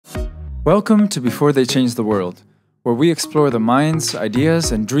Welcome to Before They Change the World, where we explore the minds,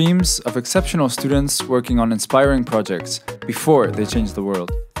 ideas, and dreams of exceptional students working on inspiring projects before they change the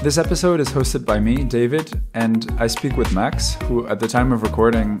world. This episode is hosted by me, David, and I speak with Max, who at the time of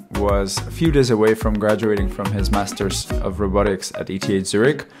recording was a few days away from graduating from his Masters of Robotics at ETH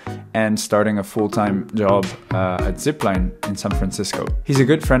Zurich and starting a full-time job at Zipline in San Francisco. He's a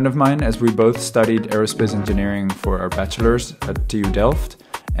good friend of mine as we both studied aerospace engineering for our bachelor's at TU Delft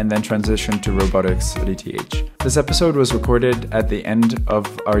and then transitioned to robotics at ETH. This episode was recorded at the end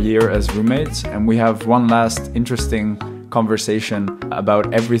of our year as roommates, and we have one last interesting conversation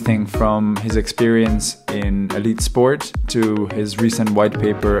about everything from his experience in elite sport to his recent white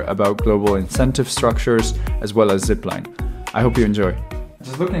paper about global incentive structures, as well as Zipline. I hope you enjoy.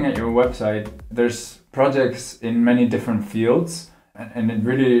 Just looking at your website, there's projects in many different fields, and it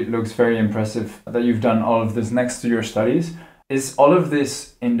really looks very impressive that you've done all of this next to your studies. Is all of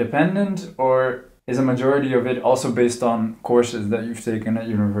this independent, or is a majority of it also based on courses that you've taken at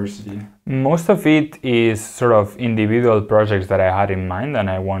university? Most of it is sort of individual projects that I had in mind, and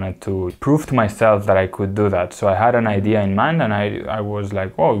I wanted to prove to myself that I could do that. So I had an idea in mind, and I was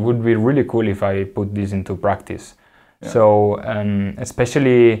like, oh, it would be really cool if I put this into practice. Yeah. So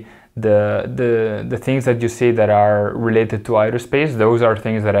especially the things that you see that are related to aerospace, those are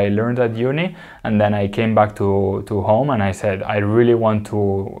things that I learned at uni, and then I came back to home and I said I really want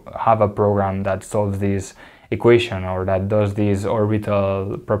to have a program that solves this equation or that does this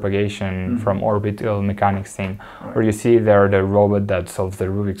orbital propagation from orbital mechanics thing. Right. Or you see there the robot that solves the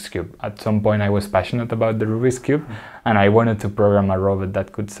Rubik's Cube. At some point I was passionate about the Rubik's Cube and I wanted to program a robot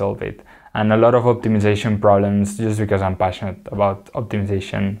that could solve it. And a lot of optimization problems just because I'm passionate about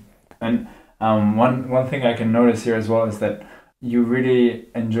optimization. And one thing I can notice here as well is that you really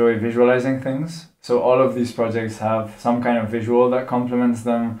enjoy visualizing things. So all of these projects have some kind of visual that complements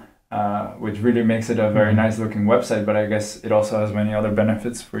them, which really makes it a very nice looking website, but I guess it also has many other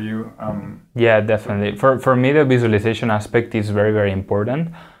benefits for you. Yeah, definitely. For me, the visualization aspect is very, very important,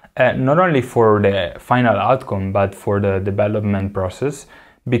 not only for the final outcome, but for the development process,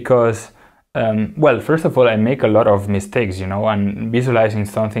 because well, first of all, I make a lot of mistakes, and visualizing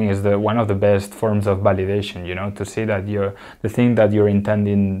something is one of the best forms of validation, to see that the thing that you're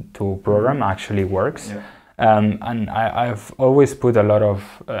intending to program actually works. Yeah. And I've always put a lot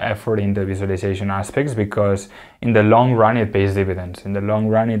of effort in the visualization aspects because in the long run it pays dividends. In the long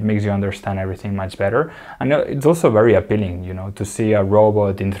run it makes you understand everything much better, and it's also very appealing, to see a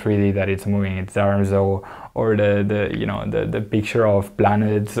robot in 3D that it's moving its arms, or the picture of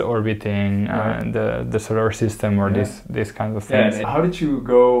planets orbiting the solar system, or this kind of things. Yeah. How did you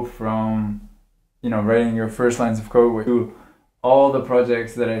go from writing your first lines of code to all the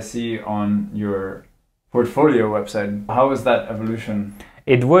projects that I see on your portfolio website? How was that evolution?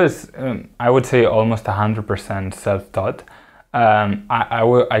 It was, I would say, almost 100% self-taught.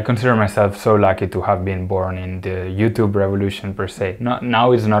 I consider myself so lucky to have been born in the YouTube revolution per se.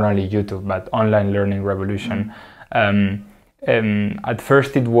 Now it's not only YouTube, but online learning revolution. At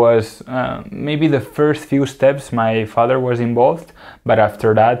first it was maybe the first few steps my father was involved, but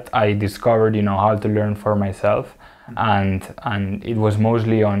after that I discovered how to learn for myself, and it was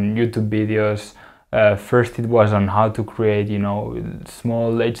mostly on YouTube videos. First it was on how to create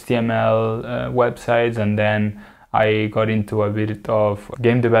small HTML websites, and then I got into a bit of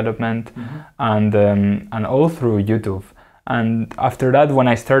game development, and all through YouTube. And after that, when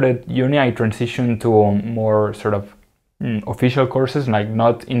I started uni, I transitioned to more sort of official courses, like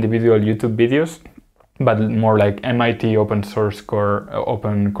not individual YouTube videos, but more like MIT open courseware.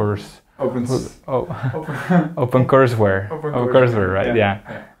 Open courseware, right?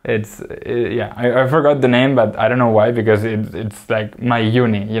 Yeah. It's I forgot the name, but I don't know why, because it's like my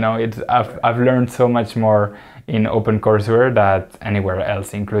uni. I've learned so much more in OpenCourseWare than anywhere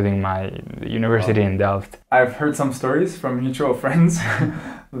else, including my university in Delft. I've heard some stories from mutual friends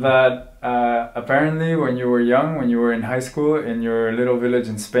that apparently when you were young, when you were in high school in your little village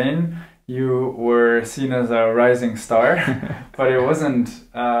in Spain, you were seen as a rising star, but it wasn't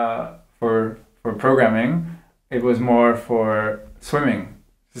for programming. It was more for swimming.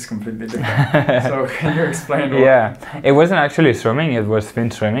 This is completely different. So can you explain? Yeah, it wasn't actually swimming, it was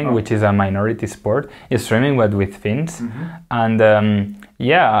fin swimming, which is a minority sport. It's swimming but with fins. And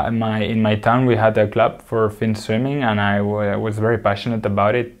in my town we had a club for fin swimming, and I was very passionate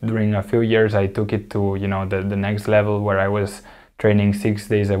about it. During a few years I took it to the next level, where I was training 6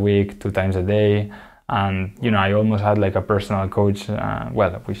 days a week, 2 times a day. And I almost had like a personal coach.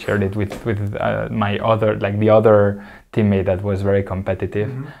 Well, we shared it with my other, like the other teammate that was very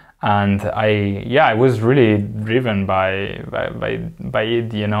competitive. And I was really driven by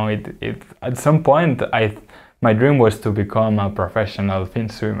it. You know, it at some point my dream was to become a professional fin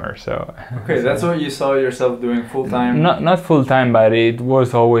swimmer. So okay, that's what you saw yourself doing full time. Not full time, but it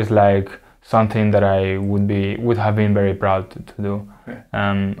was always like something that I would have been very proud to do. Okay.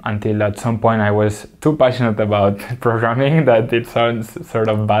 Until at some point I was too passionate about programming that it sort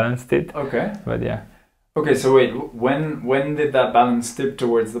of balanced it. Okay. But yeah. Okay, so wait, when did that balance tip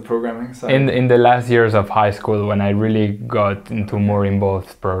towards the programming side? In the last years of high school, when I really got into more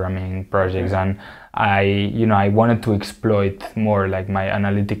involved programming projects, and I wanted to exploit more like my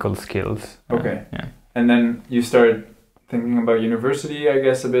analytical skills. Okay. Yeah. And then you started thinking about university, I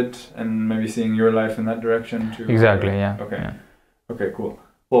guess, a bit, and maybe seeing your life in that direction too. Exactly. Yeah. Okay. Yeah. Okay. Cool.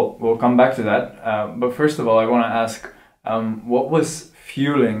 Well, we'll come back to that. But first of all, I want to ask, what was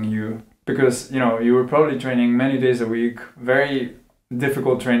fueling you? Because, you know, you were probably training many days a week, very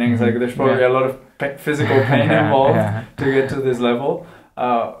difficult trainings, like there's probably a lot of physical pain involved to get to this level.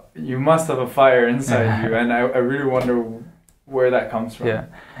 You must have a fire inside you, and I really wonder where that comes from.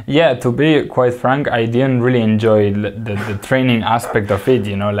 Yeah, to be quite frank, I didn't really enjoy the training aspect of it,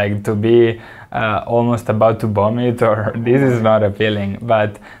 you know, like to be almost about to vomit, or this is not appealing,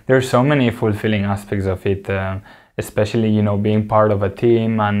 but there's so many fulfilling aspects of it. Especially, you know, being part of a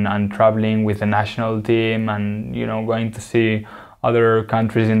team and traveling with a national team and, you know, going to see other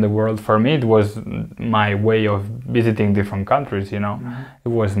countries in the world. For me, it was my way of visiting different countries, you know. It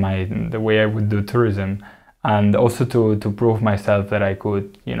was the way I would do tourism. And also to prove myself that I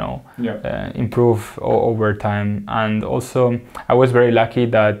could, you know, improve over time. And also, I was very lucky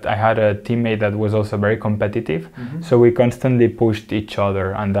that I had a teammate that was also very competitive. So we constantly pushed each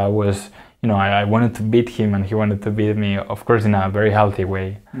other, and that was, you know, I wanted to beat him and he wanted to beat me, of course, in a very healthy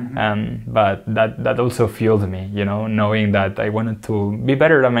way. But that also fueled me, you know, knowing that I wanted to be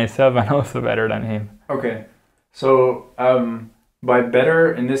better than myself and also better than him. Okay. So by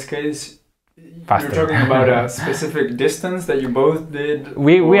better, in this case, faster. You're talking about a specific distance that you both did?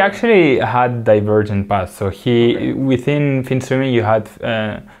 We actually had divergent paths. So within fin swimming, you had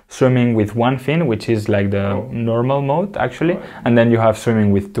swimming with one fin, which is like the normal mode actually, and then you have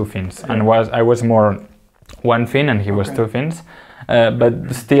swimming with two fins. And I was more one fin and he was two fins.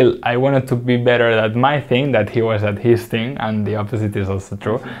 But still, I wanted to be better at my thing that he was at his thing, and the opposite is also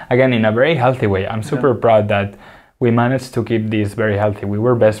true. Again, in a very healthy way. I'm super proud that we managed to keep this very healthy. We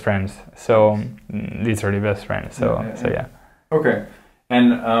were best friends, so literally best friends. So yeah. Okay,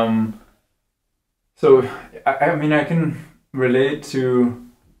 and so I mean, I can relate to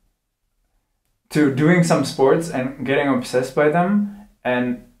doing some sports and getting obsessed by them,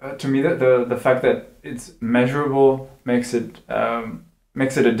 and to me the fact that it's measurable makes it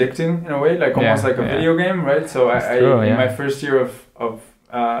addicting in a way, like almost like a video game, right? So in my first year of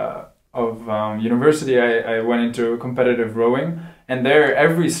university, I went into competitive rowing, and there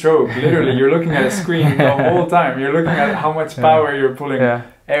every stroke, literally, you're looking at a screen the whole time. You're looking at how much power you're pulling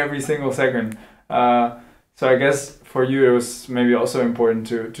every single second. So I guess for you, it was maybe also important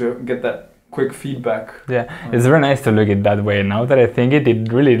to get that quick feedback. Yeah, it's very nice to look at it that way. Now that I think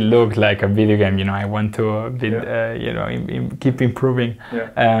it really looks like a video game. You know, I want to keep improving.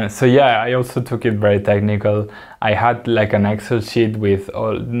 So yeah, I also took it very technical. I had like an Excel sheet with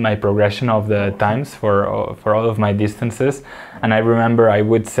all my progression of the times for all of my distances, and I remember I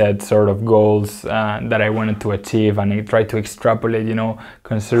would set sort of goals that I wanted to achieve, and I tried to extrapolate. You know,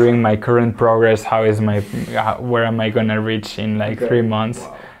 considering my current progress, where am I gonna reach in like 3 months?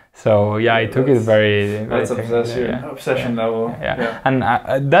 Wow. So yeah, I took it very that's obsession level. And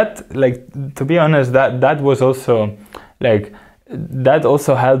that, like, to be honest, that was also like that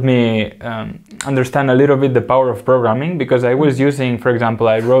also helped me understand a little bit the power of programming, because I was using, for example,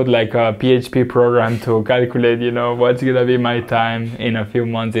 I wrote like a PHP program to calculate, you know, what's gonna be my time in a few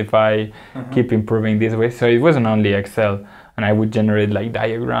months if I keep improving this way. So it wasn't only Excel. And I would generate like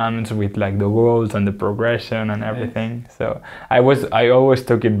diagrams with like the goals and the progression and everything. So I always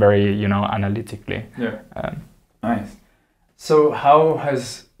took it very, you know, analytically. Nice. So how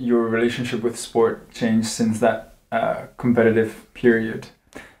has your relationship with sport changed since that competitive period?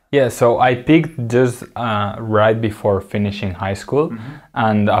 Yeah, so I peaked just right before finishing high school,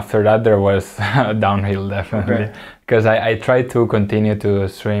 and after that there was downhill, definitely. Because I tried to continue to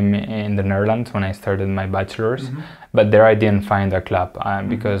swim in the Netherlands when I started my bachelor's, but there I didn't find a club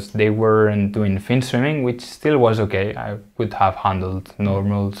because they weren't doing fin swimming, which still was okay. I would have handled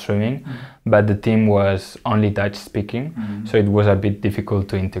normal swimming, but the team was only Dutch speaking, so it was a bit difficult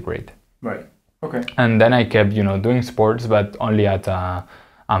to integrate. Right. Okay. And then I kept, you know, doing sports, but only at a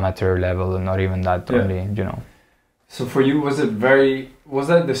amateur level, not even that only, you know. So for you, was was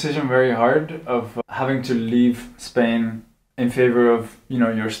that decision very hard of having to leave Spain in favor of, you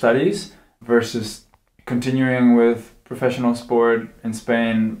know, your studies versus continuing with professional sport in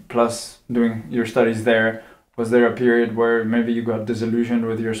Spain plus doing your studies there? Was there a period where maybe you got disillusioned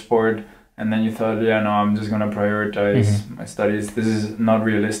with your sport and then you thought, yeah, no, I'm just going to prioritize my studies. This is not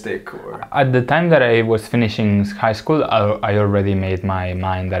realistic? Or at the time that I was finishing high school, I already made my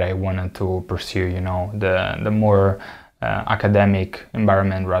mind that I wanted to pursue, you know, the more academic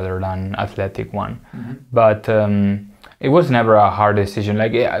environment rather than athletic one. But it was never a hard decision.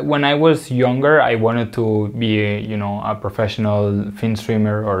 Like when I was younger, I wanted to be, you know, a professional fin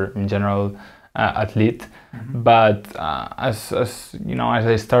swimmer or in general athlete. But as you know, as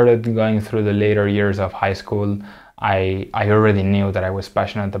I started going through the later years of high school, I already knew that I was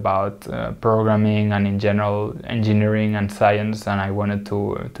passionate about programming and in general engineering and science, and I wanted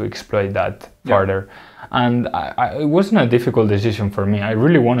to exploit that further. And it wasn't a difficult decision for me. I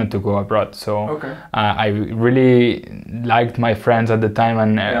really wanted to go abroad, so I really liked my friends at the time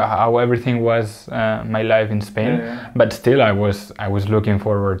and how everything was my life in Spain. But still, I was looking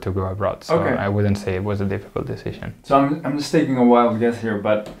forward to go abroad. So I wouldn't say it was a difficult decision. So I'm just taking a wild guess here,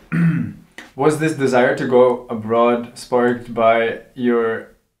 but was this desire to go abroad sparked by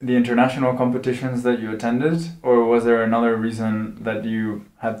the international competitions that you attended, or was there another reason that you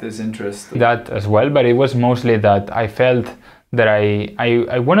had this interest? That as well, but it was mostly that I felt that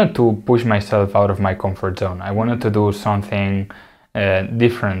I wanted to push myself out of my comfort zone. I wanted to do something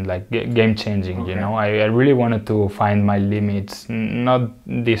different, like game-changing, you know. I really wanted to find my limits, not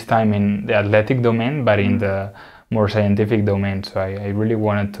this time in the athletic domain, but in the more scientific domain. So I really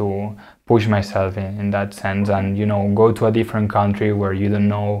wanted to push myself in that sense and, you know, go to a different country where you don't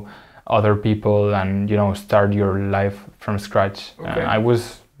know other people and, you know, start your life from scratch. I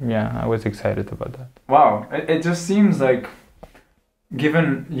was excited about that. Wow. It just seems like,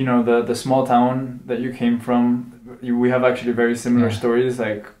 given, you know, the small town that you came from, we have actually very similar stories.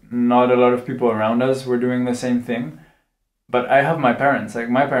 Like, not a lot of people around us were doing the same thing. But I have my parents. Like,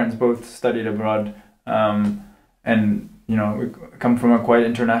 my parents both studied abroad, and, you know, we come from a quite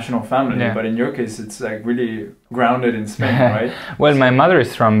international family, but in your case, it's like really grounded in Spain, right? Well, my mother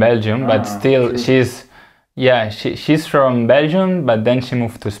is from Belgium, but still she's from Belgium, but then she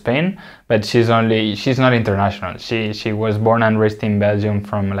moved to Spain, but she's not international. She was born and raised in Belgium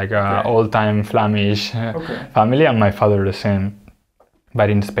from like a old-time Flemish family, and my father the same, but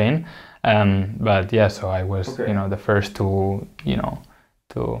in Spain. But yeah, so I was, you know, the first to, you know,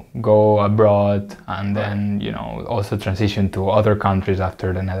 to go abroad and then, you know, also transition to other countries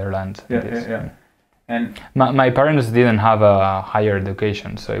after the Netherlands. And my parents didn't have a higher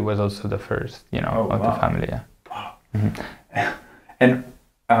education, so it was also the first, you know, of the family. And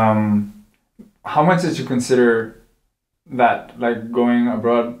how much did you consider that, like going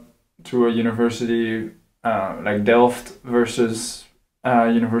abroad to a university like Delft versus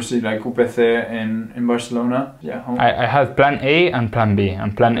university like UPC in Barcelona? I had plan A and plan B,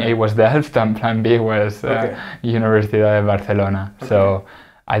 and plan A was Delft and plan B was Universidad de Barcelona. So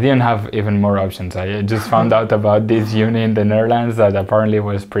I didn't have even more options. I just found out about this uni in the Netherlands that apparently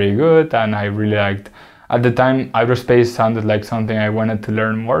was pretty good, and I really liked. At the time, Aerospace sounded like something I wanted to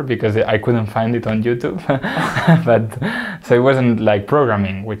learn more because I couldn't find it on YouTube. But so it wasn't like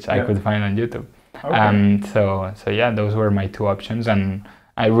programming, which I could find on YouTube. So yeah, those were my two options, and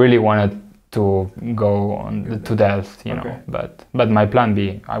I really wanted to go on to Delft, you know. But my plan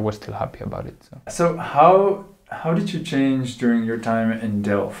B, I was still happy about it. So how did you change during your time in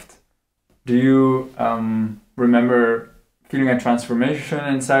Delft? Do you remember feeling a transformation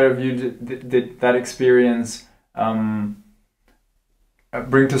inside of you? Did that experience bring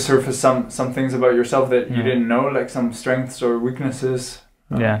to surface some things about yourself that you didn't know, like some strengths or weaknesses?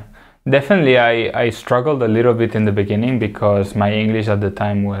 Yeah. Definitely, I struggled a little bit in the beginning because my English at the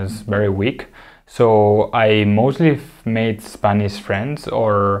time was very weak. So I mostly made Spanish friends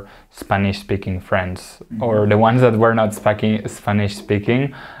or Spanish-speaking friends, or the ones that were not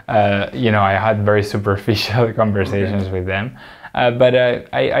Spanish-speaking. You know, I had very superficial conversations with them. But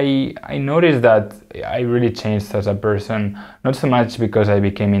I noticed that I really changed as a person, not so much because I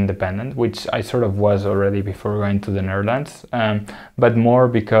became independent, which I sort of was already before going to the Netherlands, but more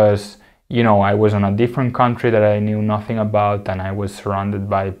because, you know, I was on a different country that I knew nothing about, and I was surrounded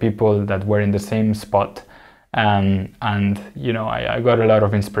by people that were in the same spot. And, you know, I got a lot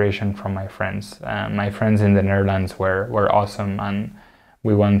of inspiration from my friends. My friends in the Netherlands were awesome, and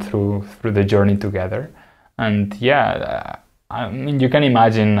we went through the journey together. And yeah, I mean, you can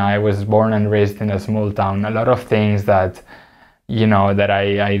imagine I was born and raised in a small town. A lot of things that, you know, that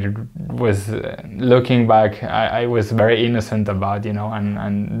I was looking back, I was very innocent about, you know,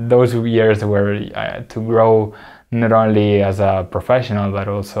 and those years were to grow not only as a professional but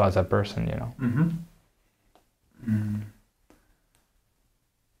also as a person, you know. Mm-hmm. Mm.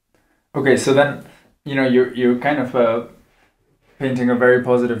 Okay, so then, you know, you're kind of painting a very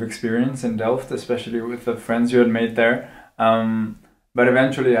positive experience in Delft, especially with the friends you had made there. But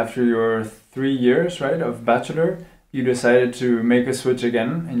eventually, after your 3 years, right, of bachelor, you decided to make a switch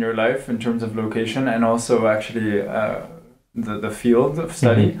again in your life in terms of location and also actually the field of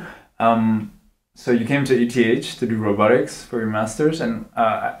study. Mm-hmm. So you came to ETH to do robotics for your master's, and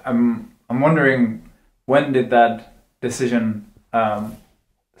I'm wondering, when did that decision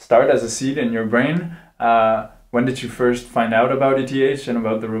start as a seed in your brain? When did you first find out about ETH and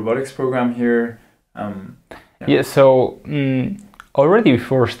about the robotics program here? So already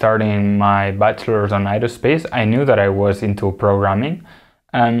before starting my bachelor's on aerospace, I knew that I was into programming.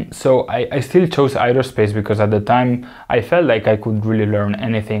 And so I still chose aerospace because at the time I felt like I could really learn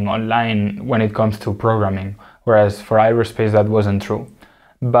anything online when it comes to programming, whereas for aerospace that wasn't true.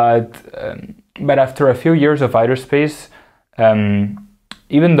 But after a few years of aerospace,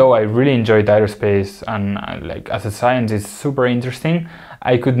 even though I really enjoyed aerospace and like as a science it's super interesting,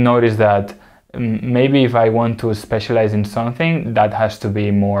 I could notice that maybe if I want to specialize in something, that has to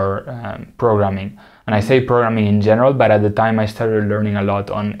be more programming. And I say programming in general, but at the time I started learning a lot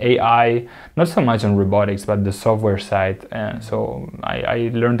on AI, not so much on robotics, but the software side. So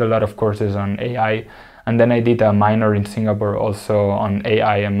I learned a lot of courses on AI, and then I did a minor in Singapore also on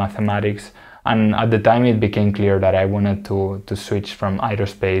AI and mathematics. And at the time it became clear that I wanted to switch from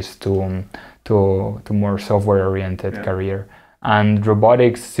aerospace to more software-oriented career. And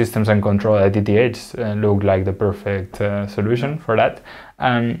robotics, systems and control at ETH looked like the perfect solution for that.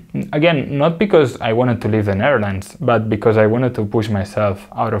 Again, not because I wanted to leave the Netherlands, but because I wanted to push myself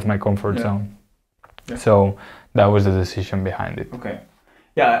out of my comfort zone. Yeah. So that was the decision behind it. Okay.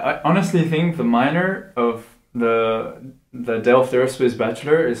 Yeah, I honestly think the minor of the Delft Aerospace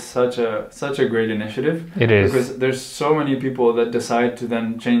Bachelor is such a great initiative. It is, because there's so many people that decide to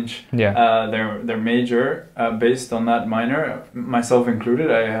then change their major based on that minor, myself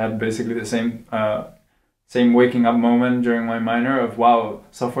included. I had basically the same waking up moment during my minor of, wow,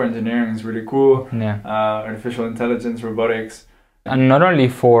 software engineering is really cool. Artificial intelligence, robotics. And not only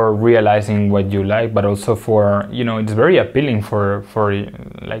for realizing what you like, but also for, you know, it's very appealing for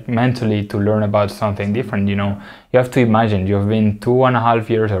like mentally to learn about something different, you know. You have to imagine you've been 2.5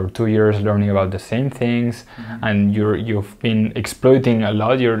 years or 2 years learning about the same things, and you've been exploiting a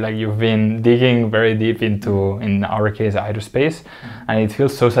lot. You've been digging very deep into, in our case, aerospace, and it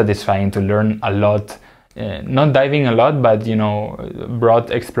feels so satisfying to learn a lot. Not diving a lot, but, you know,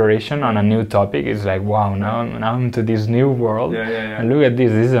 broad exploration on a new topic is like, wow, now I'm to this new world. And look at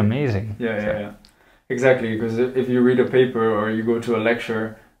this is amazing. Exactly, because if you read a paper or you go to a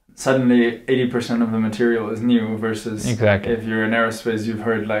lecture, suddenly 80% of the material is new, versus if you're in aerospace, you've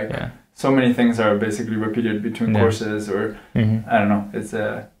heard like so many things are basically repeated between courses, or I don't know, it's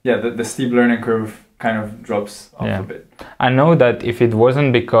the steep learning curve kind of drops off a bit. I know that if it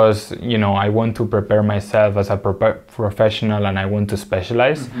wasn't because, you know, I want to prepare myself as a professional and I want to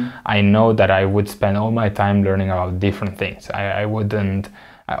specialize, I know that I would spend all my time learning about different things. I wouldn't,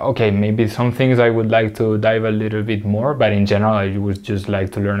 okay, maybe some things I would like to dive a little bit more, but in general I would just like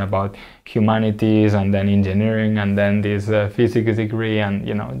to learn about humanities and then engineering and then this physics degree, and,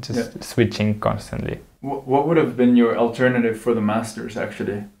 you know, just switching constantly. What would have been your alternative for the masters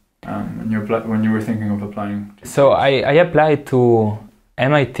actually? When you were thinking of applying? So I applied to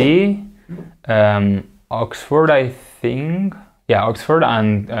MIT, Oxford, I think. Yeah, Oxford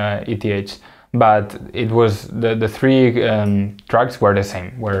and ETH. But it was the three tracks were the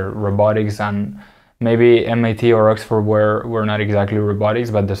same, were robotics, and maybe MIT or Oxford were not exactly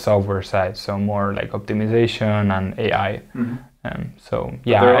robotics, but the software side, so more like optimization and AI. So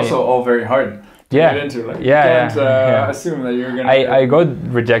yeah, but they're also all very hard. Yeah, into, like, you can't assume that you're gonna. I got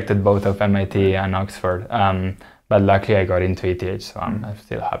rejected both of MIT and Oxford, but luckily I got into ETH, so I'm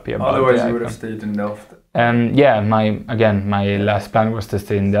still happy about it. Otherwise, you would have stayed in Delft. My last plan was to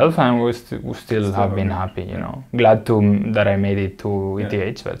stay in Delft, and we still have been happy. You know, glad that I made it to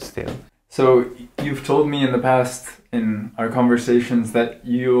ETH, but still. So you've told me in the past in our conversations that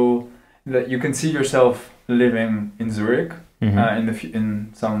you can see yourself living in Zurich.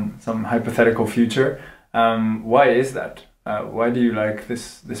 In some hypothetical future. Why is that? Why do you like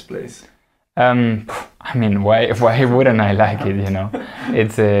this place? I mean, why wouldn't I like it? You know,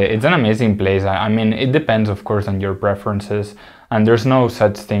 it's an amazing place. I mean, it depends, of course, on your preferences, and there's no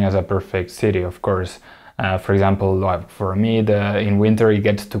such thing as a perfect city, of course. For example, like for me, in winter it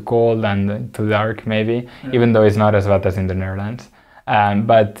gets too cold and too dark maybe, even though it's not as bad as in the Netherlands.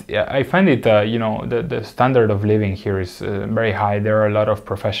 But I find it, the standard of living here is very high. There are a lot of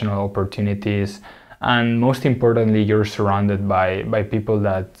professional opportunities, and most importantly, you're surrounded by people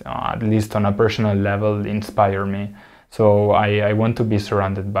that, at least on a personal level, inspire me. So I want to be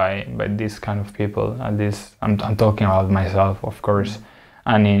surrounded by these kind of people. At least I'm talking about myself, of course.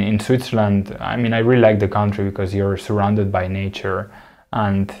 And in Switzerland, I mean, I really like the country because you're surrounded by nature,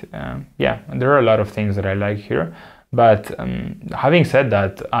 and there are a lot of things that I like here. But having said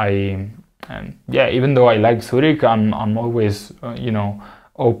that, even though I like Zurich, I'm always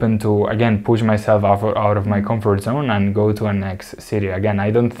open to again push myself out of my comfort zone and go to a next city. Again, I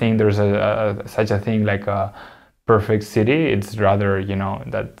don't think there's such a thing like a perfect city. It's rather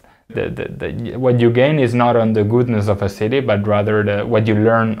that what you gain is not on the goodness of a city, but rather what you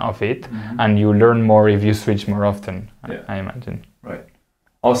learn of it, and you learn more if you switch more often. I imagine. Right.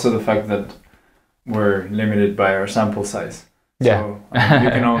 Also, the fact that we're limited by our sample size. So you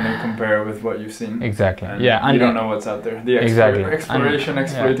can only compare with what you've seen. Exactly. And you don't know what's out there. The exploration,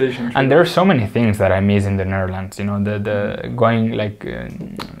 exploitation. And there are so many things that I miss in the Netherlands. The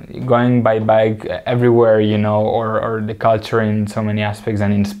going by bike everywhere. Or the culture in so many aspects.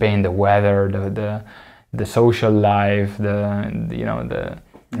 And in Spain, the weather, the social life, the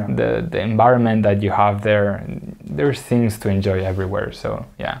environment that you have there. There's things to enjoy everywhere. So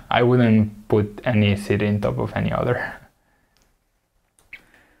I wouldn't put any city on top of any other.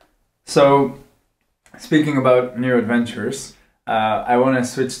 So, speaking about new adventures, I want to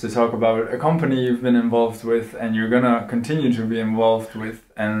switch to talk about a company you've been involved with and you're going to continue to be involved with,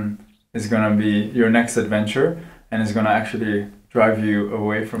 and is going to be your next adventure, and is going to actually drive you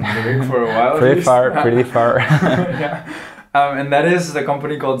away from Zurich for a while. Pretty far. And that is the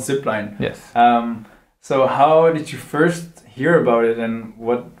company called Zipline. Yes. So how did you first hear about it, and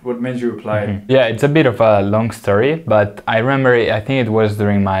what made you apply? Yeah, it's a bit of a long story, but I remember, I think it was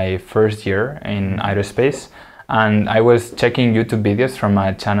during my first year in Aerospace, and I was checking YouTube videos from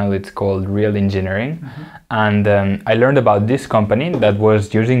a channel, it's called Real Engineering, and I learned about this company that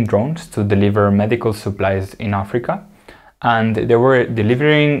was using drones to deliver medical supplies in Africa, and they were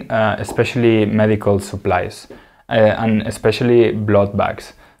delivering especially medical supplies, and especially blood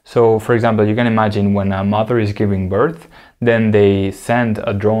bags. So, for example, you can imagine when a mother is giving birth, then they send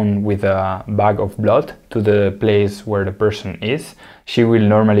a drone with a bag of blood to the place where the person is. She will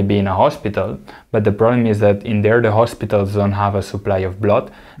normally be in a hospital, but the problem is that in there the hospitals don't have a supply of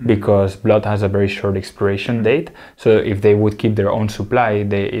blood because blood has a very short expiration date. So if they would keep their own supply,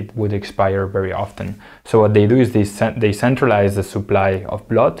 it would expire very often. So what they do is they centralize the supply of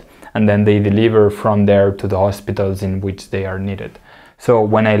blood, and then they deliver from there to the hospitals in which they are needed. So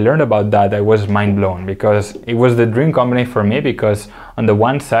when I learned about that, I was mind blown, because it was the dream company for me, because on the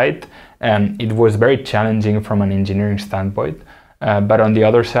one side, it was very challenging from an engineering standpoint. But on the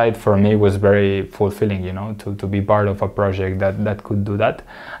other side, for me, it was very fulfilling, to be part of a project that could do that.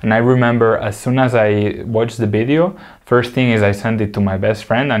 And I remember as soon as I watched the video, first thing is I sent it to my best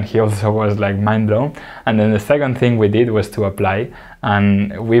friend, and he also was like mind blown. And then the second thing we did was to apply,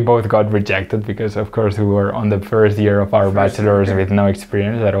 and we both got rejected because, of course, we were on the first year of our bachelor's with no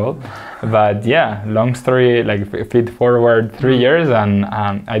experience at all. But yeah, long story, like feed forward 3 years, and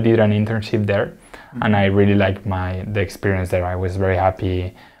I did an internship there. And I really liked the experience there. I was very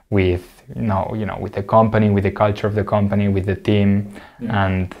happy with with the company, with the culture of the company, with the team,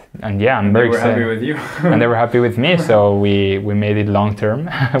 and I'm very excited. They were happy with you, and they were happy with me. So we made it long term.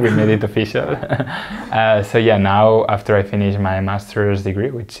 We made it official. So yeah, now after I finish my master's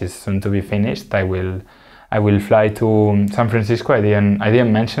degree, which is soon to be finished, I will fly to San Francisco. I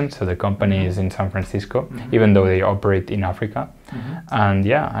didn't mention, so the company is in San Francisco, even though they operate in Africa. And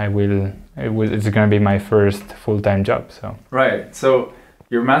yeah, it's going to be my first full-time job. So right. So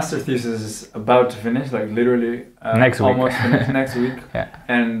your master thesis is about to finish, like literally next week. Almost finished next week. Yeah.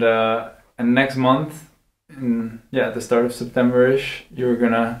 And next month, at the start of September-ish, you're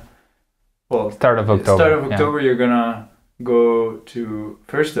gonna start of October. You're gonna go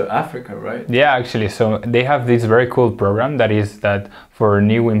first to Africa, right? Yeah, actually. So they have this very cool program that for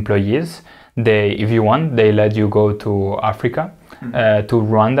new employees, if you want, they let you go to Africa, to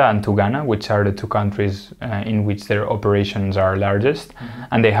Rwanda and to Ghana, which are the two countries in which their operations are largest.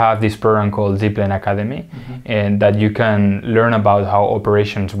 And they have this program called Zipline Academy, and that you can learn about how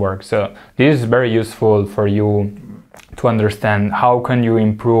operations work. So this is very useful for you to understand how can you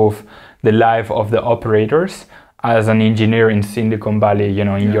improve the life of the operators as an engineer in Silicon Valley, you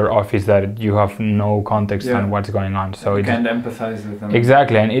know, in your office, that you have no context on what's going on. So you can't empathize with them.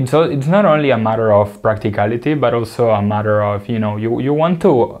 Exactly, and it's not only a matter of practicality, but also a matter of, you know, you want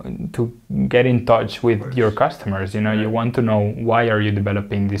to get in touch with your customers. You know, you want to know why are you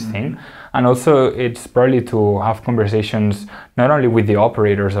developing this thing, and also it's probably to have conversations not only with the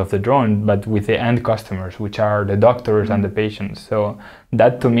operators of the drone, but with the end customers, which are the doctors and the patients. So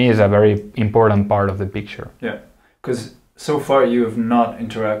that to me is a very important part of the picture. Yeah. Because so far you have not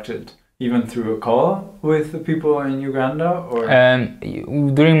interacted even through a call with the people in Uganda, or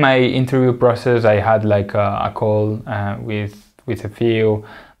during my interview process I had like a call with a few,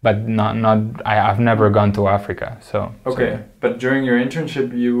 but not I've never gone to Africa. So okay, but during your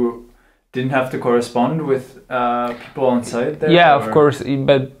internship you didn't have to correspond with people on site there? Yeah, of course,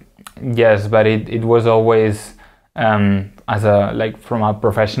 but yes, but it was always as a, like, from a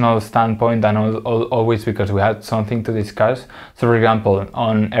professional standpoint, and always because we had something to discuss. So for example,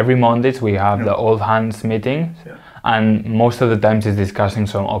 on every Mondays we have the all hands meeting, and most of the times it's discussing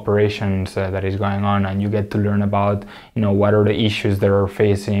some operations that is going on, and you get to learn about, you know, what are the issues they are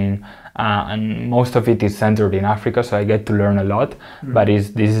facing, and most of it is centered in Africa, so I get to learn a lot. But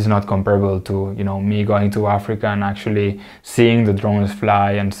this is not comparable to, you know, me going to Africa and actually seeing the drones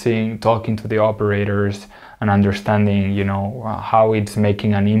fly and talking to the operators and understanding, you know, how it's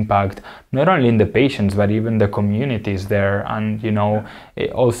making an impact, not only in the patients, but even the communities there. And, you know,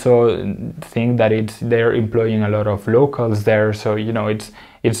 also think that they're employing a lot of locals there. So, you know,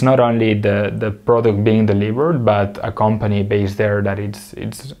 it's not only the product being delivered, but a company based there that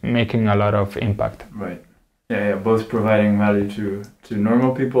it's making a lot of impact. Right. Yeah, both providing value to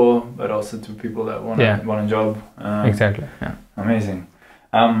normal people, but also to people that want a job. Exactly. Yeah. Amazing.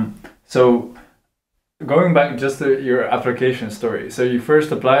 So going back just to your application story. So you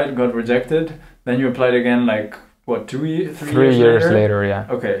first applied, got rejected, then you applied again, like what, 3 years later? Yeah.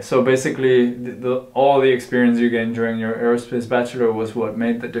 Okay, so basically all the experience you gained during your aerospace bachelor was what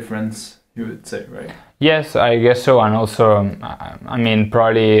made the difference, you would say, right? Yes, I guess so. And also, I mean,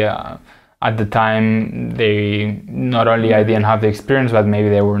 probably at the time, I didn't have the experience, but maybe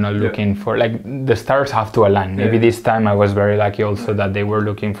they were not looking for, like, the stars have to align. Maybe this time I was very lucky also that they were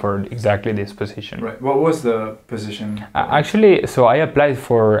looking for exactly this position. Right. What was the position? Actually, so I applied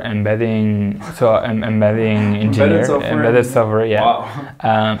for embedding engineer, embedded software. Yeah. Wow.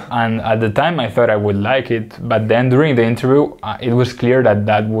 And at the time I thought I would like it, but then during the interview, it was clear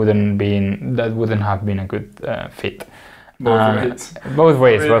that wouldn't have been a good fit. Both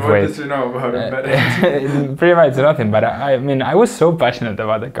ways. What did you know about embedded? Pretty much nothing, but I mean, I was so passionate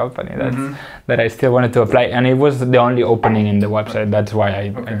about the company that I still wanted to apply, and it was the only opening in the website. That's why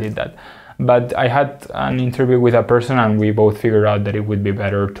I did that. But I had an interview with a person, and we both figured out that it would be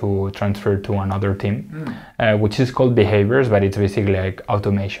better to transfer to another team, which is called behaviors, but it's basically like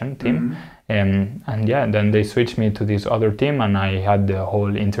automation team. And then they switched me to this other team, and I had the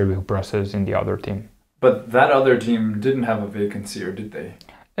whole interview process in the other team. But that other team didn't have a vacancy, or did they?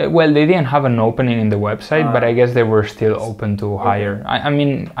 Well, they didn't have an opening in the website, but I guess they were still open to hire. I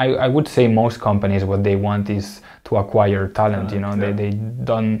mean, I would say most companies, what they want is to acquire talent. You know, they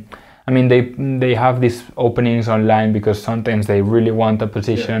don't. I mean, they have these openings online because sometimes they really want a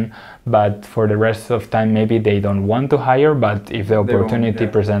position, but for the rest of time maybe they don't want to hire. But if the opportunity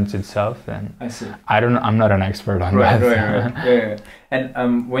presents itself, then I see. I'm not an expert on that. Right. Yeah.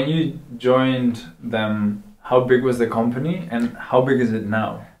 And when you joined them, how big was the company, and how big is it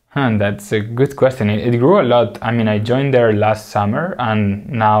now? That's a good question. It grew a lot. I mean, I joined there last summer, and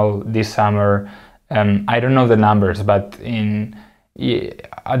now this summer, I don't know the numbers, but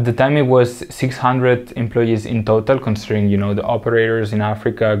at the time it was 600 employees in total, considering, you know, the operators in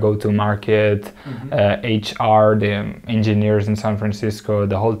Africa, go-to-market, HR, the engineers in San Francisco.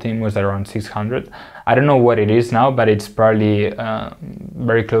 The whole team was around 600. I don't know what it is now, but it's probably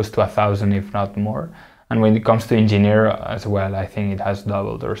very close to 1,000, if not more. And when it comes to engineer as well, I think it has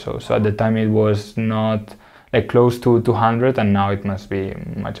doubled or so. So at the time it was not like close to 200, and now it must be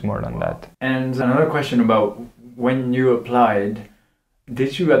much more than that. And another question about when you applied,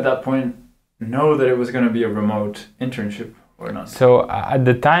 did you at that point know that it was going to be a remote internship or not? So at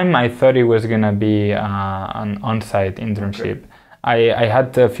the time I thought it was going to be an on-site internship. Okay. I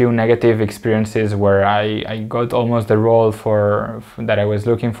had a few negative experiences where I got almost the role that I was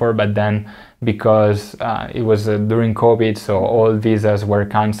looking for, but then because it was during COVID, so all visas were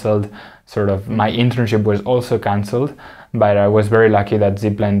cancelled, sort of my internship was also cancelled. But I was very lucky that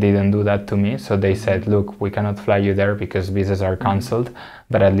Zipline didn't do that to me. So they said, look, we cannot fly you there because visas are cancelled,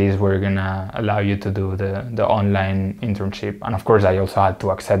 but at least we're gonna allow you to do the online internship. And of course I also had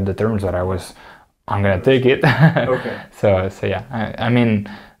to accept the terms that I was I'm gonna take it. Okay. So yeah, I mean,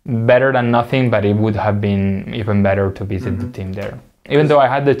 better than nothing, but it would have been even better to visit the team there. Even though I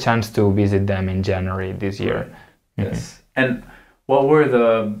had the chance to visit them in January this year. Right. Yes. And what were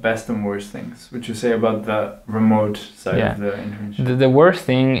the best and worst things, would you say, about the remote side of the internship? The worst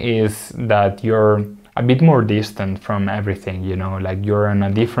thing is that you're a bit more distant from everything, you know, like you're in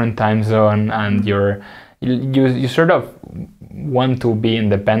a different time zone, and you sort of want to be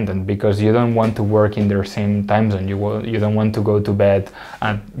independent because you don't want to work in their same time zone. You don't want to go to bed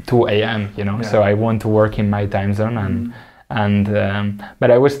at 2 a.m., you know. So I want to work in my time zone,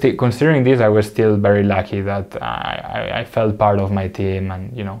 but I was considering this, I was still very lucky that I felt part of my team,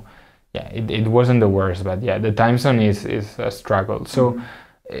 and you know, it wasn't the worst, but the time zone is a struggle. So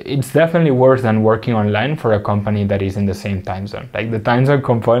it's definitely worse than working online for a company that is in the same time zone. Like the time zone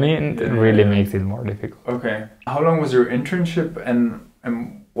component really makes it more difficult. Okay. How long was your internship, and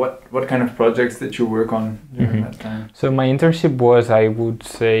what kind of projects did you work on during that time? So my internship was, I would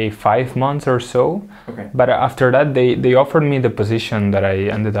say, 5 months or so. Okay. But after that, they offered me the position that I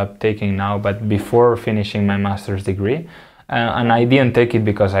ended up taking now, but before finishing my master's degree. And I didn't take it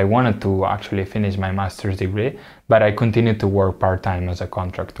because I wanted to actually finish my master's degree, but I continued to work part-time as a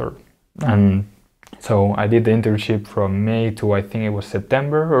contractor. And so I did the internship from May to, I think it was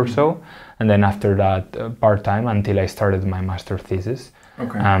September or so. And then after that, part-time until I started my master's thesis.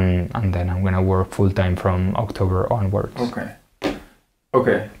 Okay. And then I'm going to work full-time from October onwards. Okay.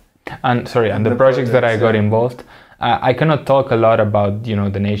 Okay. And sorry, and the projects that I got involved, I cannot talk a lot about, you know,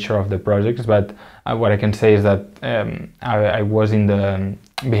 the nature of the projects, but what I can say is that I was in the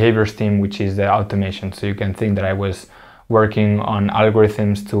behaviors team, which is the automation. So you can think that I was working on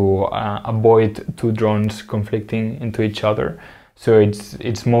algorithms to avoid two drones conflicting into each other. So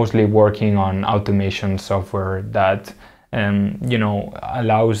it's mostly working on automation software that you know,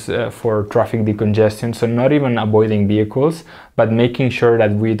 allows for traffic decongestion. So not even avoiding vehicles, but making sure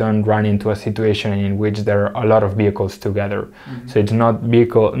that we don't run into a situation in which there are a lot of vehicles together. So it's not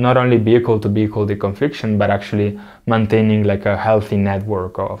only vehicle to vehicle deconfliction, but actually maintaining like a healthy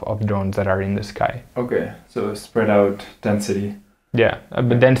network of drones that are in the sky. Okay, so spread out density. Yeah,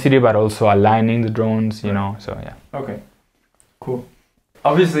 density, but also aligning the drones, you know, so yeah. Okay, cool.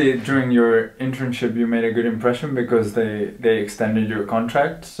 Obviously, during your internship, you made a good impression because they extended your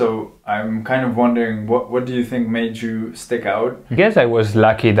contract. So I'm kind of wondering, what do you think made you stick out? I guess I was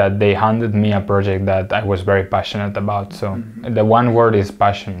lucky that they handed me a project that I was very passionate about. So the one word is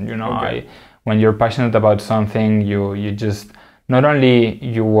passion. You know, when you're passionate about something, you just not only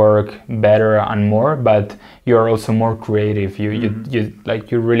you work better and more, but you're also more creative. You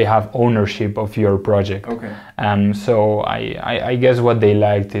really have ownership of your project. Okay. So I guess what they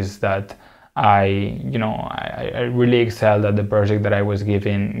liked is that I really excelled at the project that I was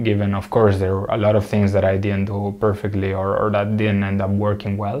given. Of course, there were a lot of things that I didn't do perfectly or that didn't end up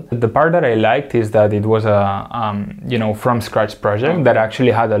working well. The part that I liked is that it was a from scratch project that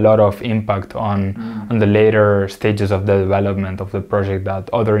actually had a lot of impact on the later stages of the development of the project that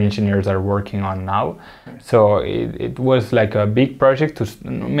other engineers are working on now. So it was like a big project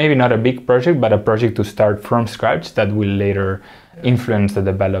maybe not a big project, but a project to start from scratch that will later influence the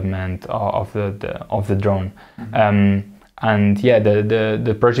development of the drone. And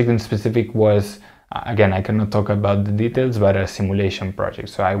the project in specific was, again, I cannot talk about the details, but a simulation project.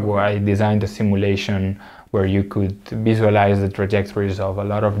 So I designed a simulation where you could visualize the trajectories of a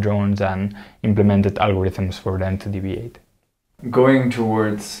lot of drones and implemented algorithms for them to deviate. Going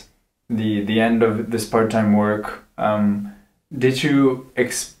towards the end of this part-time work, did you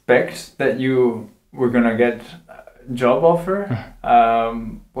expect that you were gonna get job offer?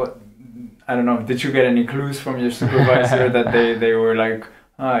 I don't know, did you get any clues from your supervisor that they were like,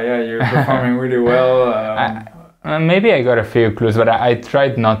 you're performing really well? Maybe I got a few clues, but I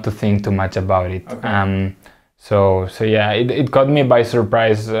tried not to think too much about it. Okay. So yeah, it caught me by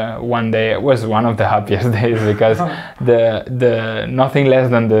surprise one day. It was one of the happiest days because the nothing less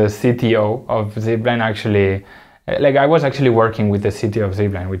than the CTO of Zipline actually, like I was actually working with the city of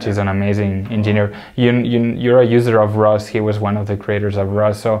Zipline, which is an amazing engineer. You're a user of Rust. He was one of the creators of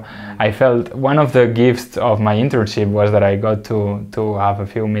Rust. So I felt one of the gifts of my internship was that I got to have a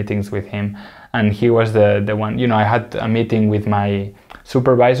few meetings with him. And he was the one, I had a meeting with my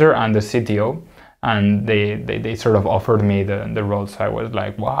supervisor and the CTO, and they sort of offered me the role. So I was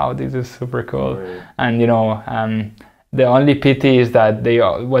like, wow, this is super cool. Right. And the only pity is that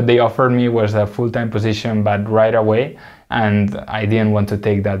what they offered me was a full-time position, but right away, and I didn't want to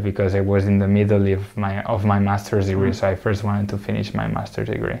take that because I was in the middle of my master's degree. So I first wanted to finish my master's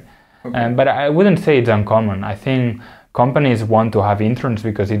degree. Okay. But I wouldn't say it's uncommon. I think companies want to have interns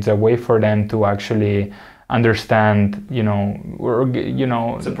because it's a way for them to actually understand, you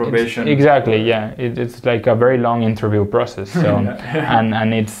know, it's a probation. Exactly, yeah. It's like a very long interview process. So,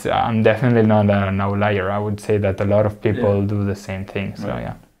 and it's I'm definitely not an outlier. I would say that a lot of people do the same thing. So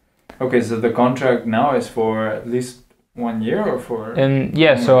yeah. Okay, so the contract now is for at least 1 year or for? And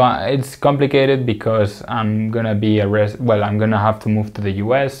yeah, so it's complicated because I'm gonna be I'm gonna have to move to the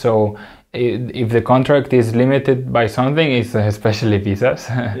US. So if the contract is limited by something, it's especially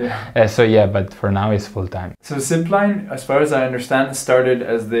visas. So yeah, but for now it's full time. So Zipline, as far as I understand, started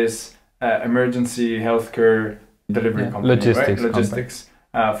as this emergency healthcare delivery company, logistics, right? Logistics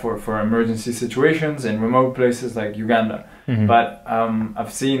for emergency situations in remote places like Uganda. But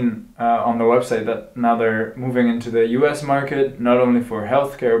I've seen on the website that now they're moving into the US market, not only for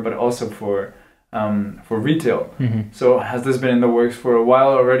healthcare but also for retail. So has this been in the works for a while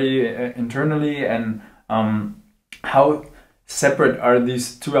already internally, and how separate are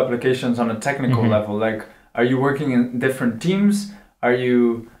these two applications on a technical level? Like, are you working in different teams? Are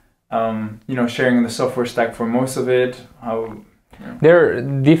you sharing the software stack for most of it? How? There are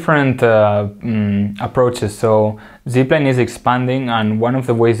different approaches. So Zipline is expanding, and one of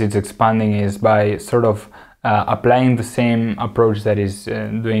the ways it's expanding is by sort of applying the same approach that is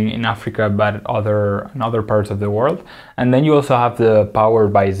doing in Africa but in other parts of the world. And then you also have the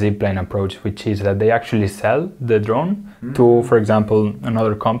Powered by Zipline approach, which is that they actually sell the drone to, for example,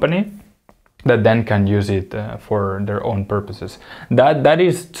 another company that then can use it for their own purposes. That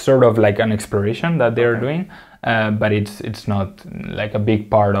is sort of like an exploration that they're doing, but it's not like a big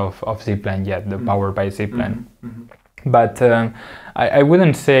part of Zipline yet, the Powered by Zipline. But I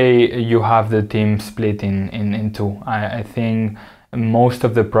wouldn't say you have the team split in two. I think most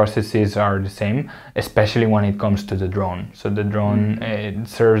of the processes are the same, especially when it comes to the drone. So the drone it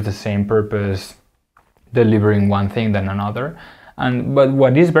serves the same purpose, delivering one thing than another. But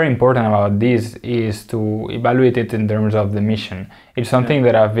what is very important about this is to evaluate it in terms of the mission. It's something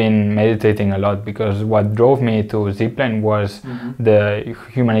that I've been meditating a lot, because what drove me to Zipline was the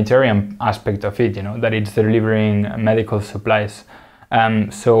humanitarian aspect of it, that it's delivering medical supplies.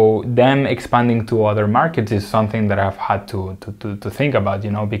 So them expanding to other markets is something that I've had to think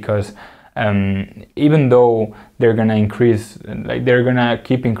about, because even though they're gonna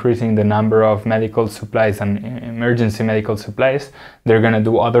keep increasing the number of medical supplies and emergency medical supplies, they're gonna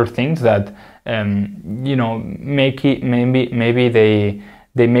do other things that make it maybe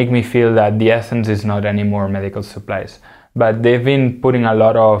they make me feel that the essence is not anymore medical supplies. But they've been putting a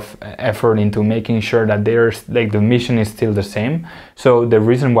lot of effort into making sure that the mission is still the same. So the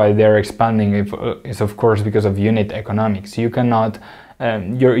reason why they're expanding is of course because of unit economics. You cannot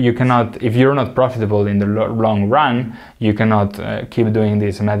if you're not profitable in the long run, you cannot keep doing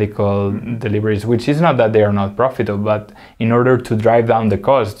these medical deliveries, which is not that they are not profitable, but in order to drive down the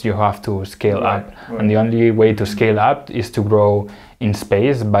cost, you have to scale up. And the only way to scale up is to grow in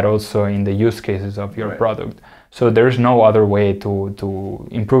space, but also in the use cases of your product. So there's no other way to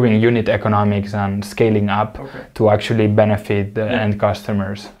improving unit economics and scaling up to actually benefit the end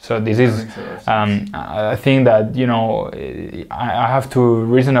customers. So this is a thing that I have to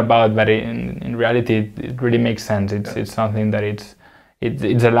reason about, but in reality it really makes sense. It's something that it's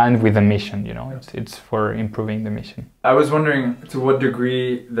aligned with the mission. It's for improving the mission. I was wondering to what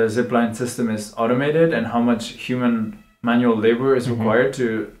degree the Zipline system is automated and how much human manual labor is required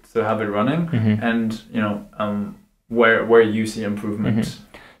to have it running, and where you see improvement.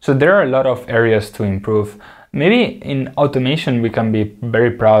 So there are a lot of areas to improve. Maybe in automation we can be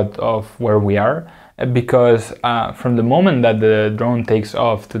very proud of where we are, because from the moment that the drone takes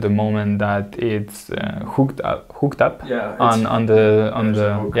off to the moment that it's hooked up on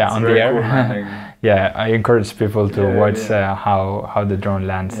the air. Yeah, I encourage people to watch how the drone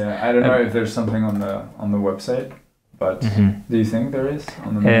lands. I don't know if there's something on the website. But do you think there is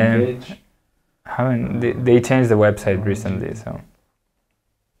on the main page? They changed the website recently, so.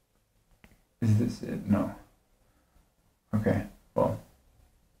 Is this it? No. Okay, well,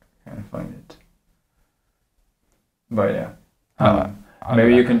 I can't find it. But yeah,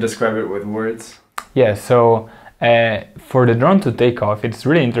 maybe you can describe it with words. Yeah, so for the drone to take off, it's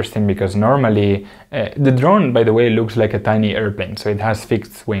really interesting because normally, the drone, by the way, looks like a tiny airplane, so it has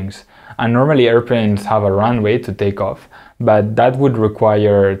fixed wings. And normally airplanes have a runway to take off, but that would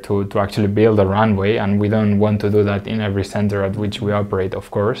require to actually build a runway, and we don't want to do that in every center at which we operate,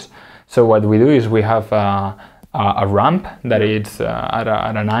 of course. So what we do is we have a ramp that is at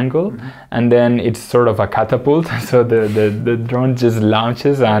an angle, and then it's sort of a catapult. So the drone just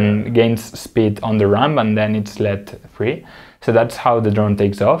launches and gains speed on the ramp, and then it's let free. So that's how the drone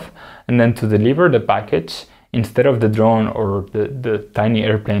takes off. And then to deliver the package, instead of the drone or the tiny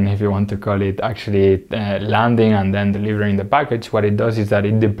airplane, if you want to call it, actually landing and then delivering the package, what it does is that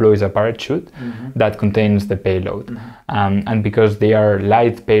it deploys a parachute that contains the payload. And because they are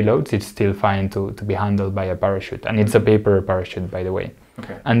light payloads, it's still fine to be handled by a parachute. And it's a paper parachute, by the way.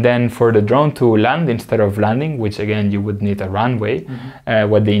 Okay. And then for the drone to land, instead of landing, which again you would need a runway,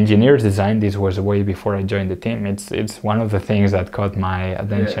 what the engineers designed, this was way before I joined the team. It's one of the things that caught my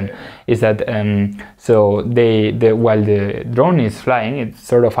attention, is that so while the drone is flying, it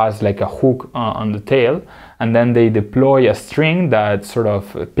sort of has like a hook on the tail, and then they deploy a string that sort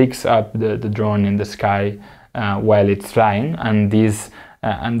of picks up the drone in the sky while it's flying, and these.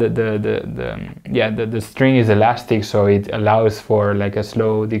 And the string is elastic, so it allows for like a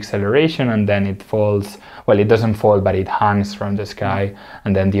slow deceleration, and then it falls. Well, it doesn't fall, but it hangs from the sky,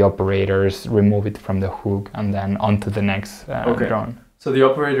 and then the operators remove it from the hook and then onto the next drone. So the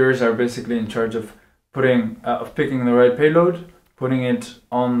operators are basically in charge of picking the right payload, putting it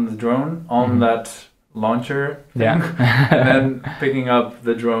on the drone, on that launcher thing, and then picking up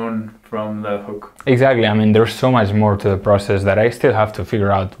the drone from the hook. Exactly. I mean, there's so much more to the process that I still have to figure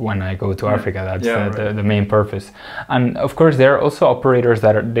out when I go to Africa. That's the main purpose. And of course, there are also operators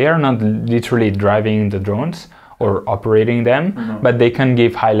that they are not literally driving the drones or operating them, but they can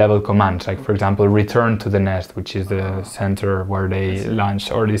give high-level commands, like for example, return to the nest, which is the center where they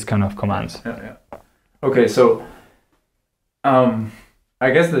launch, or these kind of commands. Okay, so I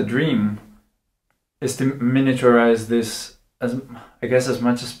guess the dream is to miniaturize this as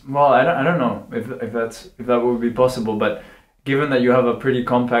much as, well, I don't know if that would be possible, but given that you have a pretty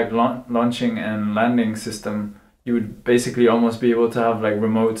compact launching and landing system, you would basically almost be able to have like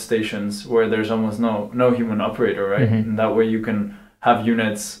remote stations where there's almost no human operator, right? And that way you can have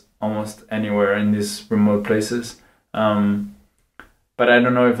units almost anywhere in these remote places. But I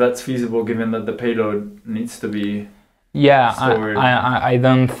don't know if that's feasible given that the payload needs to be stored. I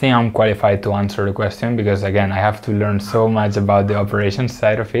don't think I'm qualified to answer the question, because again, I have to learn so much about the operations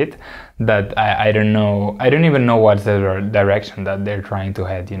side of it that I don't know. I don't even know what's the direction that they're trying to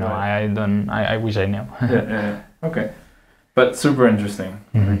head, you know. Right. I wish I knew. Okay, but super interesting.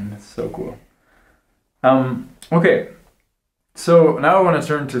 That's so cool. Okay, so now I want to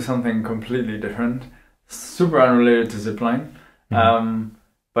turn to something completely different, super unrelated to Zipline,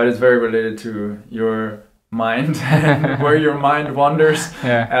 but it's very related to your mind and where your mind wanders.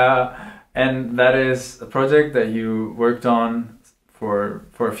 And that is a project that you worked on for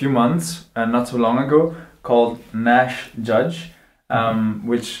a few months and not so long ago, called NashJudge,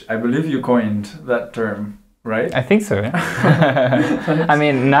 which I believe you coined that term, right? I think so. I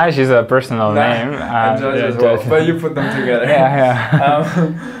mean, Nash is a personal name. And Judge as well, but you put them together.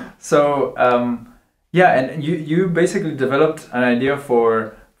 And you basically developed an idea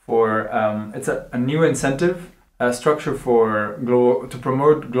for it's a new incentive structure to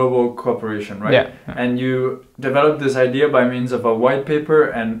promote global cooperation, right? And you developed this idea by means of a white paper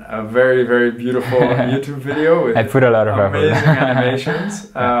and a very, very beautiful YouTube video with I put a lot of amazing animations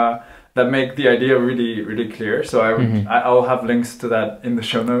that make the idea really, really clear. So I'll have links to that in the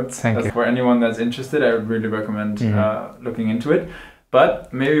show notes. Thank you. For anyone that's interested, I would really recommend looking into it.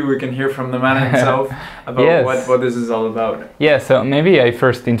 But maybe we can hear from the man himself about what this is all about. Yeah, so maybe I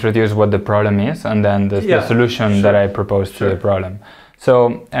first introduce what the problem is, and then the solution that I propose to the problem.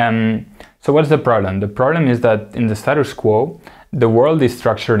 So, so what's the problem? The problem is that in the status quo, the world is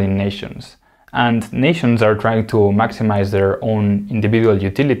structured in nations. And nations are trying to maximize their own individual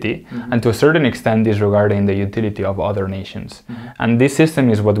utility, and to a certain extent disregarding the utility of other nations. And this system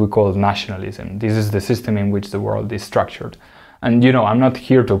is what we call nationalism. This is the system in which the world is structured. And you know, I'm not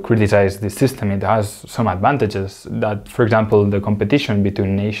here to criticize this system. It has some advantages that, for example, the competition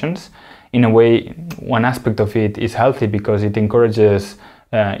between nations, in a way, one aspect of it is healthy because it encourages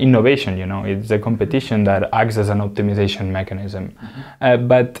innovation, you know. It's a competition that acts as an optimization mechanism.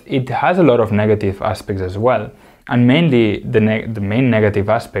 But it has a lot of negative aspects as well. And mainly the main negative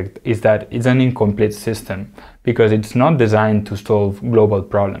aspect is that it's an incomplete system because it's not designed to solve global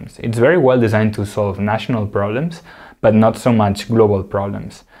problems. It's very well designed to solve national problems, but not so much global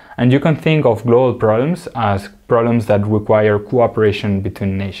problems. And you can think of global problems as problems that require cooperation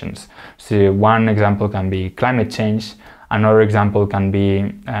between nations. So one example can be climate change. Another example can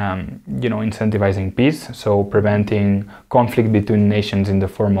be, incentivizing peace, so preventing conflict between nations in the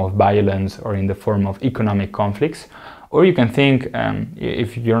form of violence or in the form of economic conflicts. Or you can think,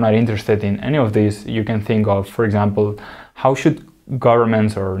 if you're not interested in any of these, you can think of, for example, how should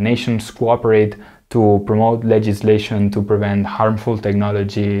governments or nations cooperate to promote legislation to prevent harmful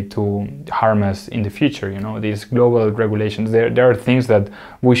technology to harm us in the future. You know, these global regulations, there are things that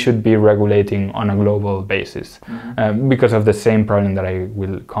we should be regulating on a global basis because of the same problem that I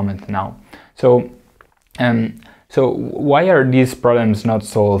will comment now. So why are these problems not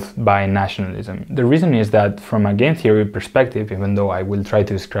solved by nationalism? The reason is that from a game theory perspective, even though I will try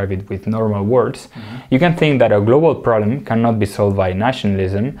to describe it with normal words, you can think that a global problem cannot be solved by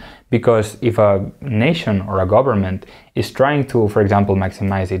nationalism, because if a nation or a government is trying to, for example,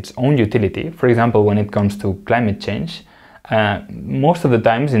 maximize its own utility, for example, when it comes to climate change, most of the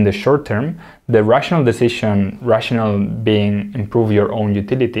times in the short term, the rational decision, rational being improve your own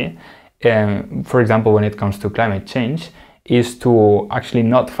utility, for example, when it comes to climate change, is to actually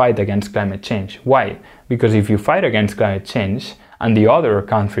not fight against climate change. Why? Because if you fight against climate change and the other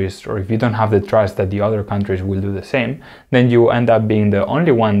countries, or if you don't have the trust that the other countries will do the same, then you end up being the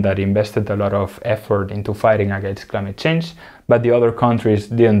only one that invested a lot of effort into fighting against climate change, but the other countries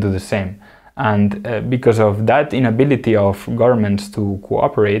didn't do the same. And because of that inability of governments to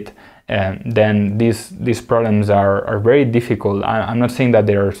cooperate, then these problems are very difficult. I'm not saying that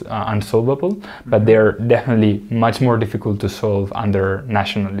they're unsolvable, but they're definitely much more difficult to solve under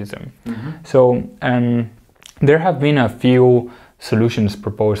nationalism. So there have been a few solutions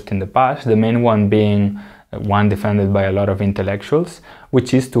proposed in the past, the main one being one defended by a lot of intellectuals,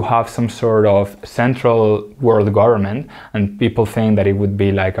 which is to have some sort of central world government, and people think that it would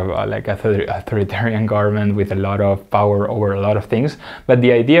be like a authoritarian government with a lot of power over a lot of things. But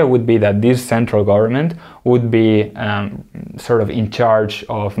the idea would be that this central government would be sort of in charge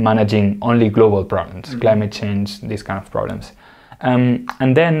of managing only global problems, climate change, these kind of problems.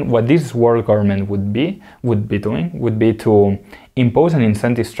 And then what this world government would be to impose an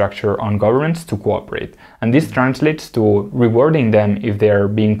incentive structure on governments to cooperate. And this translates to rewarding them if they are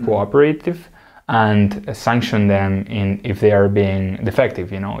being cooperative and sanction them if they are being defective.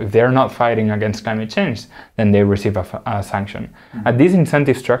 You know, if they are not fighting against climate change, then they receive a sanction. And this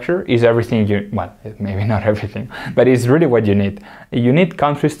incentive structure is everything well, maybe not everything, but it's really what you need. You need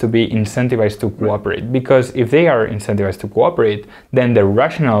countries to be incentivized to cooperate, because if they are incentivized to cooperate, then the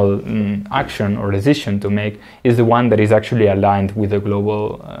rational action or decision to make is the one that is actually aligned with the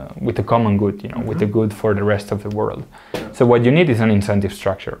global, with the common good, you know, with the good for the rest of the world. So what you need is an incentive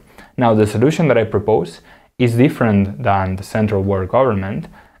structure. Now, the solution that I propose is different than the central world government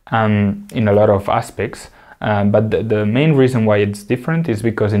in a lot of aspects, but the main reason why it's different is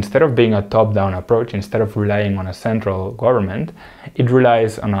because instead of being a top-down approach, instead of relying on a central government, it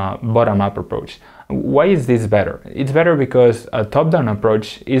relies on a bottom-up approach. Why is this better? It's better because a top-down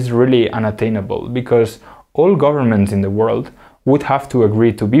approach is really unattainable, because all governments in the world would have to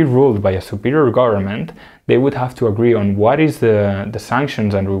agree to be ruled by a superior government. They would have to agree on what is the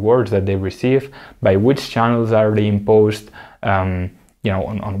sanctions and rewards that they receive, by which channels are they imposed, you know,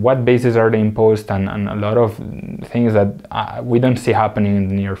 on what basis are they imposed, and a lot of things that we don't see happening in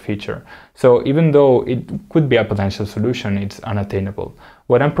the near future. So even though it could be a potential solution, it's unattainable.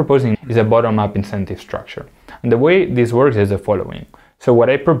 What I'm proposing is a bottom-up incentive structure. And the way this works is the following. So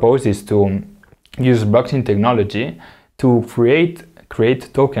what I propose is to use blockchain technology to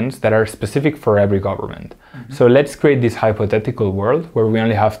create tokens that are specific for every government. So let's create this hypothetical world where we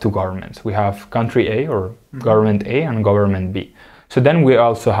only have two governments. We have country A, or government A, and government B. So then we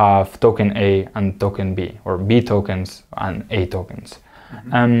also have token A and token B, or B tokens and A tokens.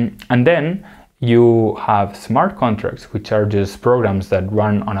 And then you have smart contracts, which are just programs that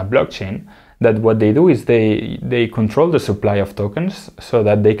run on a blockchain, that what they do is they control the supply of tokens so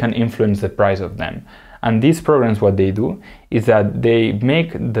that they can influence the price of them. And these programs, what they do is that they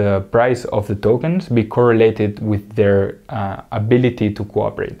make the price of the tokens be correlated with their ability to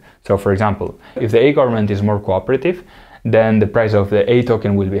cooperate. So for example, if the A government is more cooperative, then the price of the A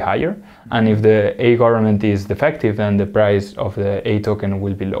token will be higher. And if the A government is defective, then the price of the A token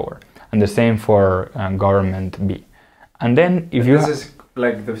will be lower. And the same for government B. And then if you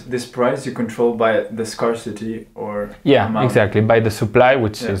like this price you control by the scarcity, or amount? Exactly, by the supply,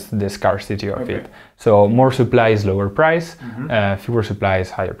 which is the scarcity of it. So more supply is lower price, fewer supply is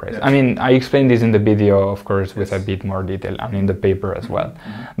higher price. I mean, I explained this in the video, of course, with a bit more detail, and in the paper as well.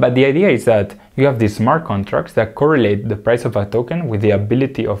 But the idea is that you have these smart contracts that correlate the price of a token with the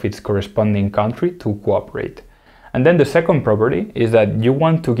ability of its corresponding country to cooperate. And then the second property is that you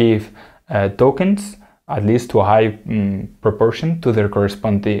want to give tokens at least to a high proportion to their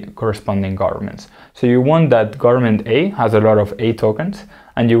corresponding governments. So you want that government A has a lot of A tokens,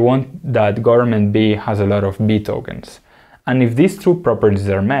 and you want that government B has a lot of B tokens. And if these two properties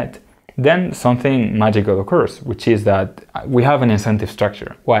are met, then something magical occurs, which is that we have an incentive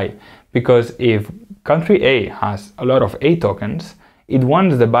structure. Why? because if country A has a lot of A tokens, it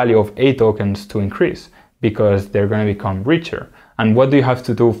wants the value of A tokens to increase because they're going to become richer. And what do you have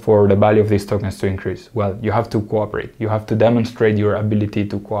to do for the value of these tokens to increase? Well, you have to cooperate. You have to demonstrate your ability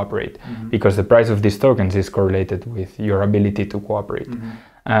to cooperate because the price of these tokens is correlated with your ability to cooperate.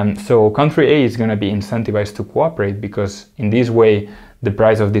 So country A is going to be incentivized to cooperate because in this way, the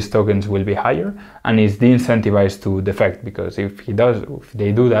price of these tokens will be higher, and is de-incentivized to defect because if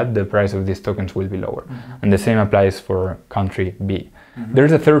they do that, the price of these tokens will be lower. And the same applies for country B.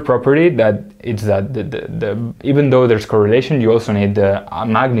 There's a third property that it's that even though there's correlation, you also need the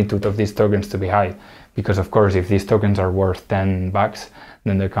magnitude of these tokens to be high, because of course if these tokens are worth $10,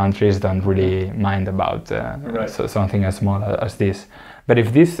 then the countries don't really mind about so something as small as this. But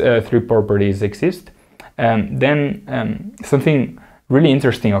if these three properties exist, then something really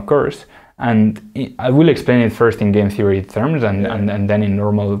interesting occurs, and I will explain it first in game theory terms and then in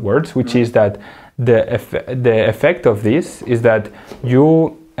normal words, which is that the effect of this is that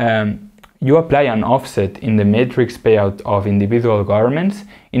you apply an offset in the matrix payout of individual governments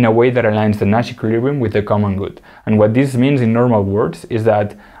in a way that aligns the Nash equilibrium with the common good. And what this means in normal words is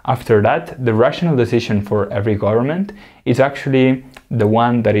that after that, the rational decision for every government is actually the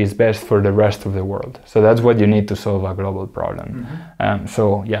one that is best for the rest of the world. So that's what you need to solve a global problem.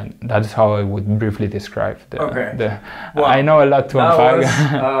 So yeah, that's how I would briefly describe well, I know a lot to unpack.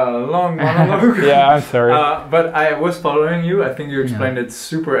 That was a long monologue. Yeah, I'm sorry. But I was following you. I think you explained it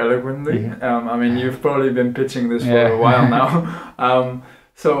super eloquently. I mean, you've probably been pitching this for a while now.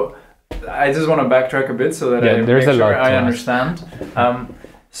 So I just want to backtrack a bit so that I make sure I understand.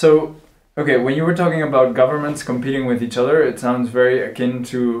 So, okay, when you were talking about governments competing with each other, it sounds very akin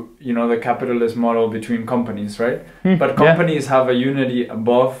to, you know, the capitalist model between companies, right? But companies have a unity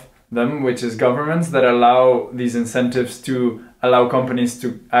above them, which is governments that allow these incentives to allow companies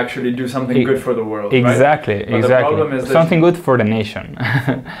to actually do something good for the world. Exactly, right? But exactly. The problem is something good for the nation.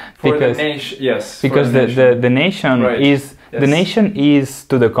 For the nation, yes. Because the nation is... Yes. The nation is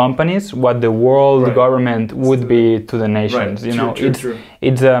to the companies what the world government would be to the nations. You know,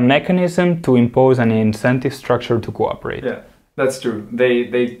 it's a mechanism to impose an incentive structure to cooperate. Yeah, that's true.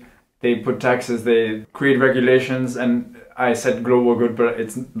 They put taxes, they create regulations, and I said global good, but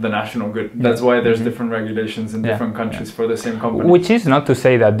it's the national good. That's why there's different regulations in different countries for the same company. Which is not to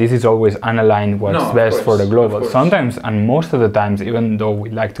say that this is always unaligned what's best for the global. Sometimes, and most of the times, even though we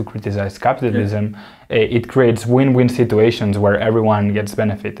like to criticize capitalism, it creates win-win situations where everyone gets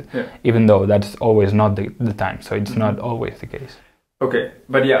benefited, even though that's always not the time. So it's not always the case. Okay,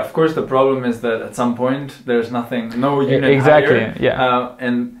 but yeah, of course the problem is that at some point there's no unit higher,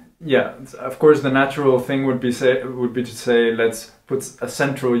 and yeah, of course the natural thing would be to say let's put a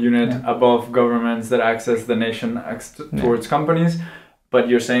central unit above governments that access the nation towards companies. But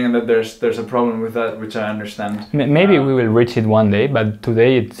you're saying that there's a problem with that, which I understand. Maybe we will reach it one day, but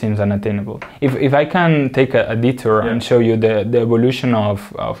today it seems unattainable. If I can take a detour and show you the evolution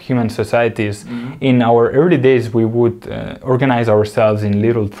of human societies, in our early days we would organize ourselves in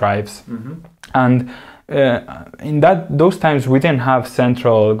little tribes, and in those times we didn't have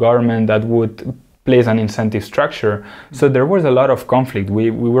central government that would place an incentive structure, so there was a lot of conflict. We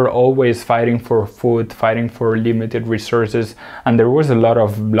were always fighting for food, fighting for limited resources, and there was a lot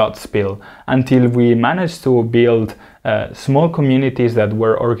of blood spill until we managed to build small communities that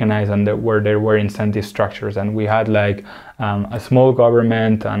were organized and where there were incentive structures, and we had like a small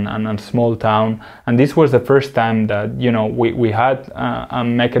government and a small town, and this was the first time that, you know, we had a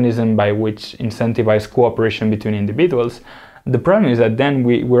mechanism by which incentivized cooperation between individuals. The problem is that then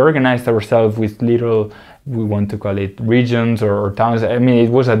we organized ourselves with little, we want to call it regions or towns. I mean, it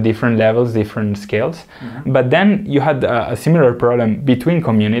was at different levels, different scales. But then you had a similar problem between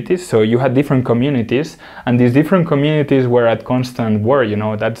communities. So you had different communities, and these different communities were at constant war. You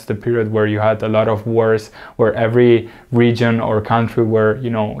know, that's the period where you had a lot of wars, where every region or country were,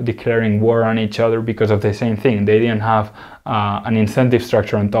 you know, declaring war on each other because of the same thing. They didn't have an incentive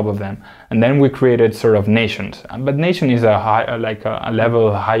structure on top of them. And then we created sort of nations. But nation is a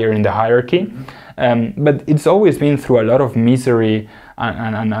level higher in the hierarchy. But it's always been through a lot of misery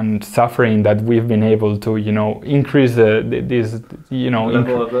and suffering that we've been able to, you know, increase this, you know,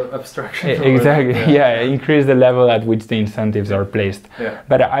 level of abstraction. Exactly. Increase the level at which the incentives are placed.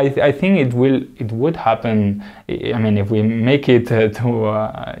 But I think it would happen I mean, if we make it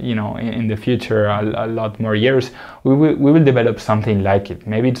you know, in the future a lot more years, we will develop something like it.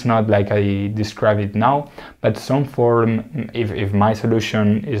 Maybe it's not like I describe it now, but some form. If my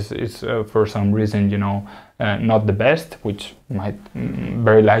solution is for some reason, you know, not the best, which might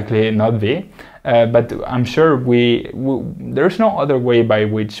very likely not be, but I'm sure there's no other way by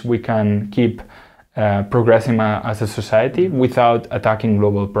which we can keep progressing as a society without attacking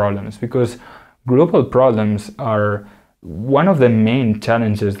global problems, because global problems are one of the main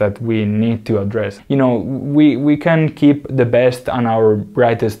challenges that we need to address. You know, we can keep the best and our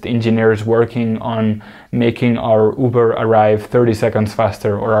brightest engineers working on making our Uber arrive 30 seconds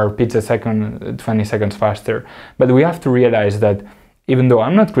faster or our pizza 20 seconds faster, but we have to realize that even though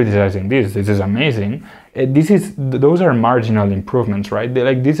I'm not criticizing this is amazing, those are marginal improvements, right?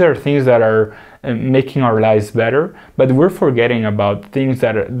 Like, these are things that are making our lives better, but we're forgetting about things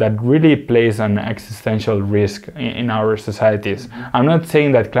that really place an existential risk in our societies. I'm not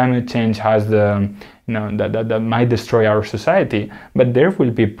saying that climate change has the, you know, that might destroy our society, but there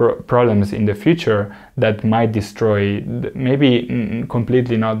will be problems in the future that might destroy, maybe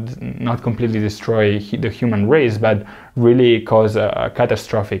completely not completely destroy the human race, but really cause a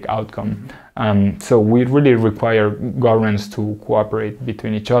catastrophic outcome. So we really require governments to cooperate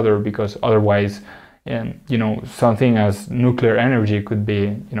between each other, because otherwise, you know, something as nuclear energy could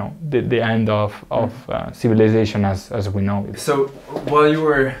be, you know, the end of civilization as we know it. So while you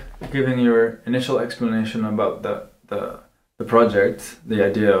were giving your initial explanation about the project, the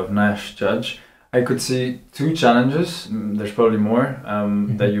idea of NashJudge, I could see two challenges. There's probably more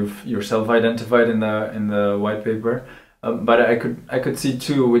that you've yourself identified in the white paper, but I could see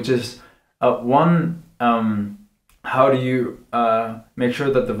two, which is one, how do you make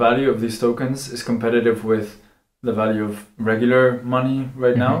sure that the value of these tokens is competitive with the value of regular money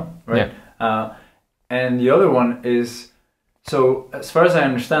right now, right? Yeah. And the other one is, so as far as I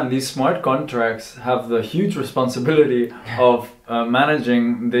understand, these smart contracts have the huge responsibility of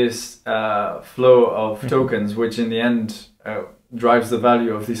managing this flow of tokens, which in the end drives the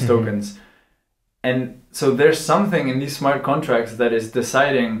value of these tokens. And so there's something in these smart contracts that is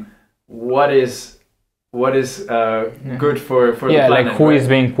deciding what is good for the planet. Like who is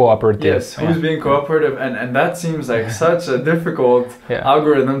being cooperative. Yes, who's being cooperative, and that seems like such a difficult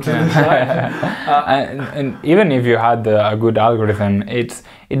algorithm to decide. And even if you had a good algorithm, it's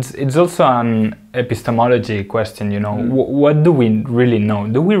also an epistemology question, you know. What do we really know?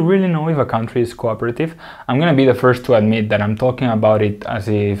 Do we really know if a country is cooperative? I'm going to be the first to admit that I'm talking about it as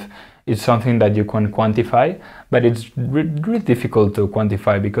if it's something that you can quantify, but it's really difficult to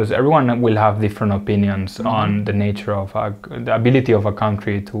quantify, because everyone will have different opinions on the nature of the ability of a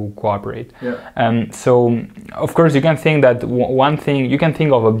country to cooperate. So of course you can think that you can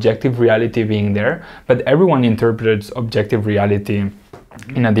think of objective reality being there, but everyone interprets objective reality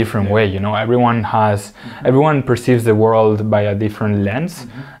in a different way, you know. Everyone perceives the world by a different lens,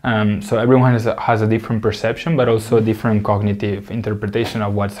 so everyone has a different perception, but also a different cognitive interpretation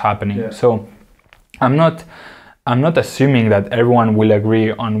of what's happening. So I'm not assuming that everyone will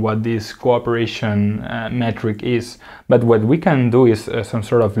agree on what this cooperation metric is, but what we can do is some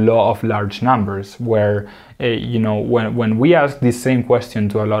sort of law of large numbers, where you know, when we ask this same question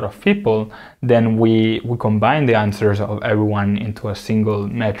to a lot of people, then we combine the answers of everyone into a single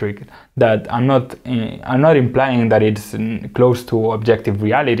metric. That I'm not implying that it's close to objective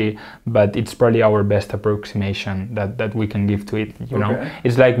reality, but it's probably our best approximation that we can give to it. You know,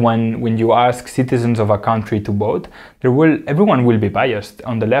 it's like when you ask citizens of a country to vote, everyone will be biased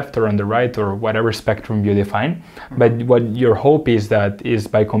on the left or on the right or whatever spectrum you define. But what your hope is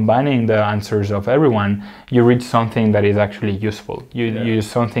by combining the answers of everyone, you reach something that is actually useful. You use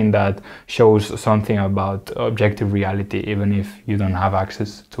something that shows something about objective reality, even if you don't have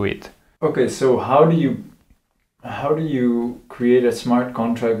access to it. Okay, so how do you create a smart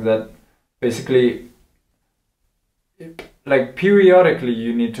contract that basically, like, periodically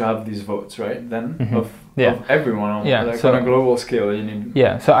you need to have these votes, right? Then of everyone, like on a global scale, you need.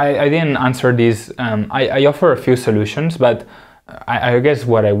 Yeah. So I didn't answer this. I offer a few solutions, but I guess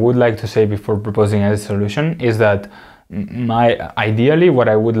what I would like to say before proposing a solution is that ideally what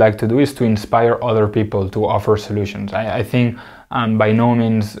I would like to do is to inspire other people to offer solutions. I think I'm by no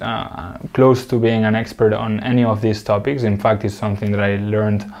means close to being an expert on any of these topics. In fact, it's something that I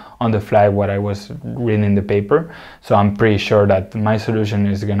learned on the fly what I was reading in the paper. So I'm pretty sure that my solution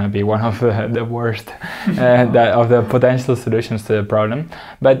is going to be one of the worst of the potential solutions to the problem.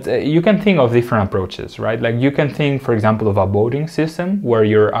 But you can think of different approaches, right? Like you can think, for example, of a voting system where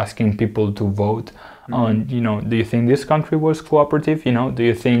you're asking people to vote on, you know, do you think this country was cooperative? You know, do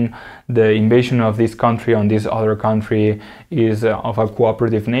you think the invasion of this country on this other country is of a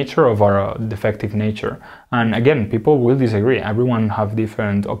cooperative nature or of a defective nature? And again, people will disagree. Everyone have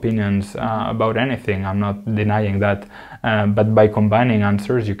different opinions about anything. I'm not denying that. But by combining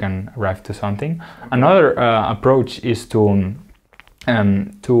answers, you can arrive to something. Another approach is to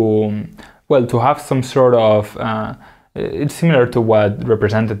have some sort of it's similar to what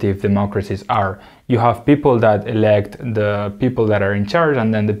representative democracies are. You have people that elect the people that are in charge,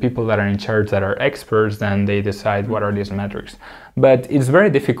 and then the people that are in charge that are experts, then they decide what are these metrics. But it's very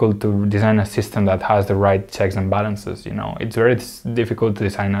difficult to design a system that has the right checks and balances, you know. It's very difficult to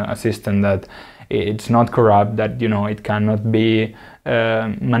design a system that it's not corrupt, that, you know, it cannot be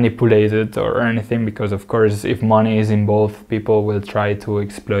manipulated or anything, because of course if money is involved, people will try to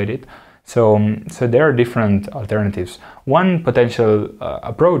exploit it. So there are different alternatives. One potential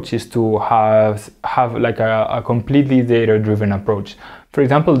approach is to have like a completely data-driven approach. For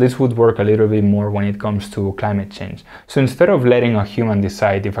example, this would work a little bit more when it comes to climate change. So instead of letting a human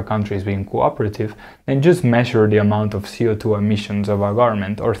decide if a country is being cooperative, then just measure the amount of CO2 emissions of a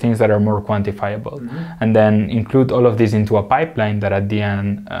government or things that are more quantifiable. And then include all of this into a pipeline that at the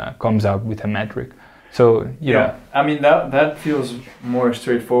end comes up with a metric. So, you know, I mean, that feels more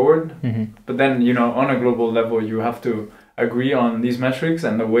straightforward, but then, you know, on a global level, you have to agree on these metrics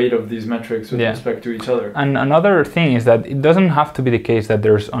and the weight of these metrics with respect to each other. And another thing is that it doesn't have to be the case that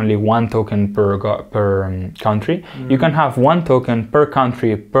there's only one token per country. You can have one token per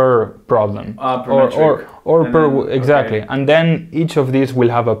country per problem, exactly. And then each of these will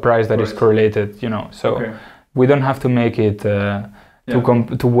have a price that is correlated, you know. So we don't have to make it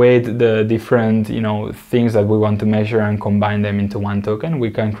to weight the different, you know, things that we want to measure and combine them into one token.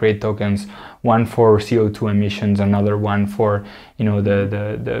 We can create tokens, one for CO2 emissions, another one for, you know,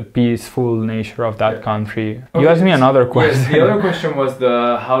 the peaceful nature of that country. You asked me another question. Yes, the other question was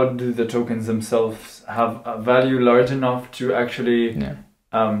how do the tokens themselves have a value large enough to actually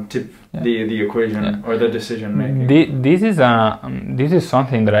tip the equation or the decision making? This is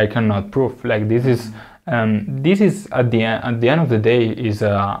something that I cannot prove. Like this is at the end of the day is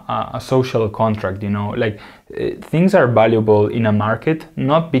a social contract, you know. Like things are valuable in a market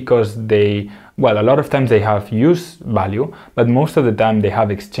not because a lot of times they have use value, but most of the time they have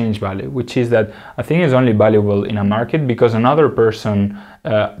exchange value, which is that a thing is only valuable in a market because another person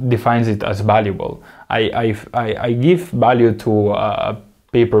defines it as valuable. I give value to a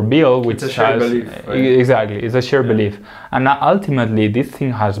paper bill, which it's a shared belief, right? Exactly, it's a shared belief, and ultimately this thing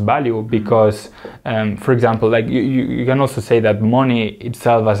has value because, for example, like you can also say that money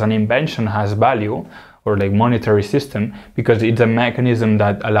itself as an invention has value, or like monetary system, because it's a mechanism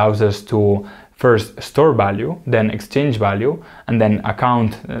that allows us to first store value, then exchange value, and then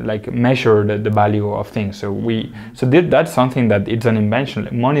account, like measure the value of things. So that's something that it's an invention.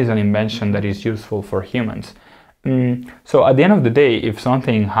 Money is an invention that is useful for humans. So at the end of the day, if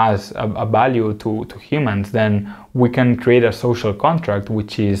something has a value to humans, then we can create a social contract,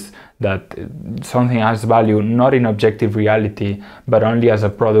 which is that something has value not in objective reality, but only as a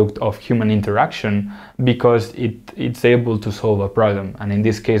product of human interaction, because it's able to solve a problem. And in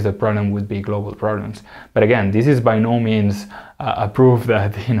this case, the problem would be global problems. But again, this is by no means a proof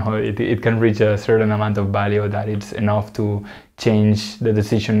that, you know, it can reach a certain amount of value that it's enough to change the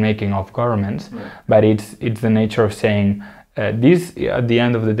decision making of governments. Right. But it's the nature of saying this at the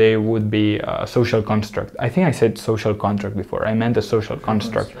end of the day would be a social construct. I think I said social contract before. I meant a social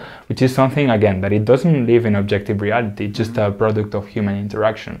construct, which is something, again, that it doesn't live in objective reality, it's just a product of human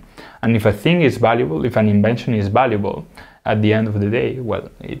interaction. And if a thing is valuable, if an invention is valuable, at the end of the day,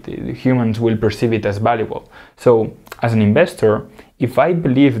 humans will perceive it as valuable. So as an investor, if I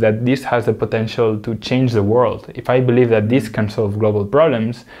believe that this has the potential to change the world, if I believe that this can solve global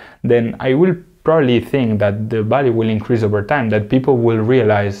problems, then I will probably think that the value will increase over time, that people will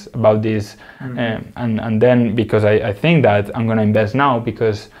realize about this. And then, because I think that, I'm going to invest now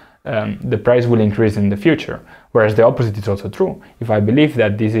because the price will increase in the future. Whereas the opposite is also true. If I believe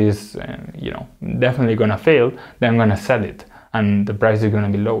that this is definitely going to fail, then I'm going to sell it and the price is going to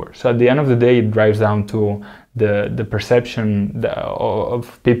be lower. So at the end of the day, it drives down to the perception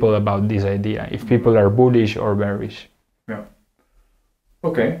of people about this idea, if people are bullish or bearish. Yeah.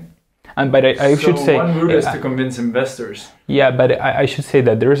 Okay. But I should say one route is to convince investors. Yeah, but I should say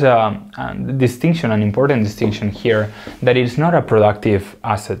that there's a distinction, an important distinction here, that it's not a productive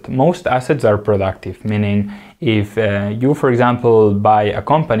asset. Most assets are productive, meaning if you, for example, buy a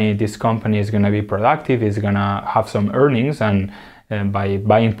company, this company is going to be productive, it's going to have some earnings, and by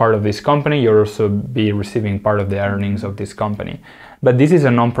buying part of this company, you'll also be receiving part of the earnings of this company. But this is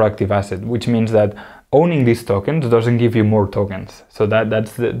a non-productive asset, which means that owning these tokens doesn't give you more tokens. So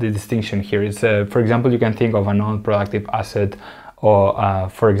that's the distinction here. It's, for example, you can think of a non-productive asset, or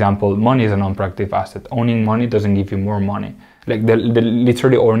for example, money is a non-productive asset. Owning money doesn't give you more money. Like the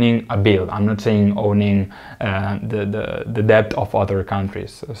literally owning a bill. I'm not saying owning the debt of other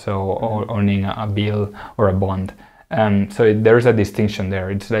countries. So or owning a bill or a bond. So there's a distinction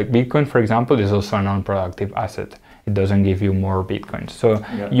there. It's like Bitcoin, for example, is also a non-productive asset. It doesn't give you more Bitcoins. So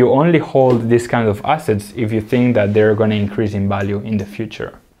you only hold this kind of assets if you think that they're going to increase in value in the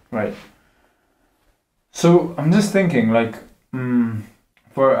future. Right. So I'm just thinking, like,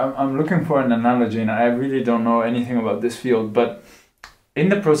 I'm looking for an analogy, and I really don't know anything about this field, but in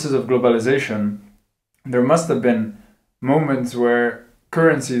the process of globalization, there must have been moments where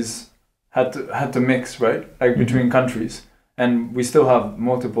currencies had to mix, right? Like between countries. And we still have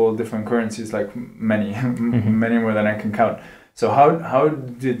multiple different currencies, like many, many more than I can count. So how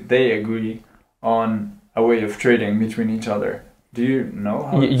did they agree on a way of trading between each other? Do you know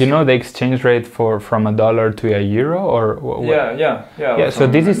how you know the exchange rate from a dollar to a euro, or what? Yeah. So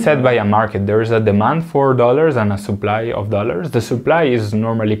this is set by a market. There is a demand for dollars and a supply of dollars. The supply is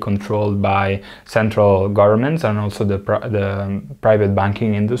normally controlled by central governments and also the private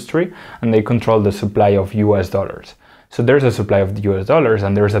banking industry, and they control the supply of US dollars. So there's a supply of US dollars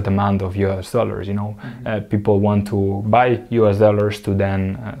and there's a demand of US dollars. You know, people want to buy US dollars to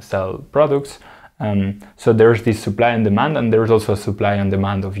then sell products. So there's this supply and demand, and there's also a supply and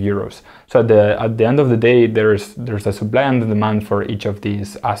demand of euros. So at the end of the day, there's a supply and a demand for each of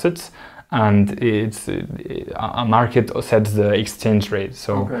these assets, and it's a market sets the exchange rate.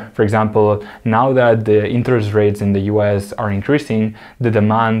 So for example, now that the interest rates in the US are increasing, the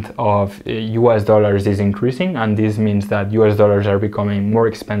demand of US dollars is increasing, and this means that US dollars are becoming more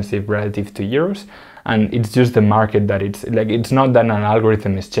expensive relative to euros. And it's just the market that it's not that an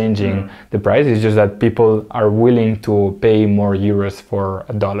algorithm is changing the price, it's just that people are willing to pay more euros for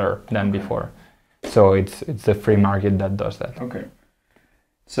a dollar than before. So it's the free market that does that. Okay.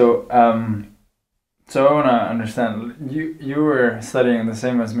 So I want to understand, you were studying the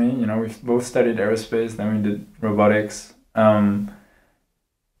same as me, you know, we've both studied aerospace, then we did robotics. How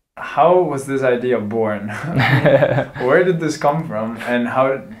was this idea born? Where did this come from, and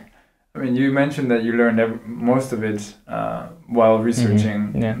I mean, you mentioned that you learned most of it while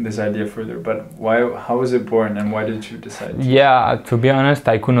researching this idea further, but how was it born, and why did you decide? Yeah, to be honest,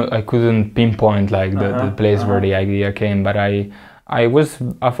 I couldn't pinpoint like the place where the idea came, but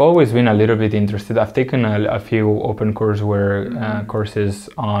I've always been a little bit interested. I've taken a few open courses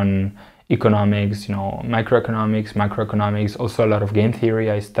on economics, you know, microeconomics, macroeconomics, also a lot of game theory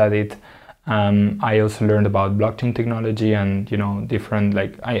I studied. I also learned about blockchain technology and, you know, different,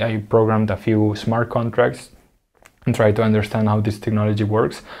 like I programmed a few smart contracts and tried to understand how this technology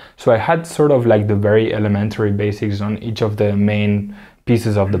works. So I had sort of like the very elementary basics on each of the main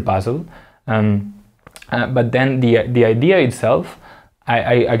pieces of the puzzle. But then the idea itself,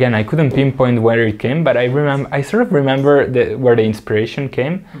 I couldn't pinpoint where it came, but I sort of remember where the inspiration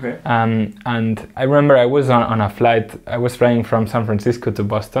came. Okay. And I remember I was on a flight. I was flying from San Francisco to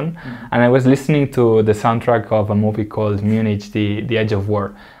Boston, and I was listening to the soundtrack of a movie called Munich, The Edge of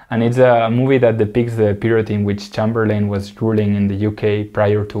War. And it's a movie that depicts the period in which Chamberlain was ruling in the UK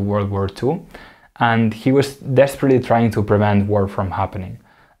prior to World War II. And he was desperately trying to prevent war from happening.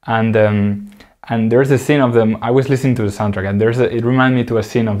 And there's a scene of them. I was listening to the soundtrack, and it reminded me to a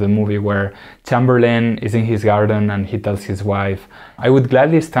scene of the movie where Chamberlain is in his garden and he tells his wife, "I would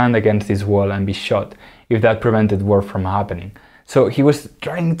gladly stand against this wall and be shot if that prevented war from happening." So he was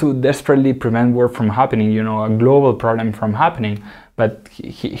trying to desperately prevent war from happening, you know, a global problem from happening, but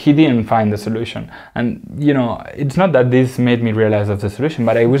he didn't find the solution. And, you know, it's not that this made me realize of the solution,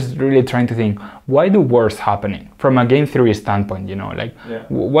 but I was really trying to think, why do wars happening? From a game theory standpoint, you know, like,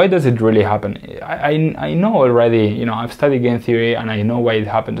 why does it really happen? I know already, you know, I've studied game theory and I know why it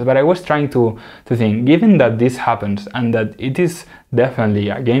happens, but I was trying to think, given that this happens and that it is definitely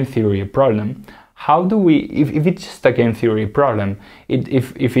a game theory problem, how do we, if it's just a game theory problem,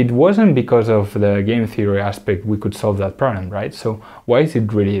 if it wasn't because of the game theory aspect, we could solve that problem, right? So why is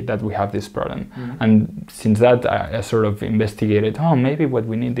it really that we have this problem? And since that, I sort of investigated, maybe what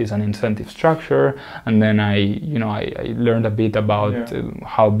we need is an incentive structure. And then I learned a bit about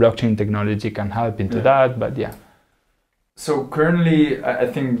how blockchain technology can help into that, but yeah. So currently, I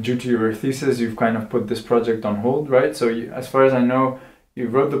think due to your thesis, you've kind of put this project on hold, right? So as far as I know, you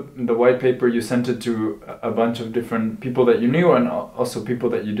wrote the white paper, you sent it to a bunch of different people that you knew and also people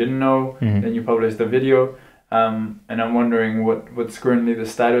that you didn't know. Then you published the video. And I'm wondering what's currently the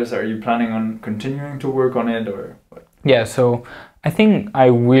status. Are you planning on continuing to work on it or what? Yeah, so I think I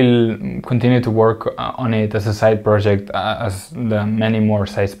will continue to work on it as a side project, as the many more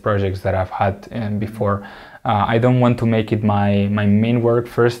side projects that I've had before. I don't want to make it my main work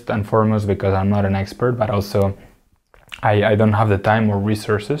first and foremost because I'm not an expert, but also I don't have the time or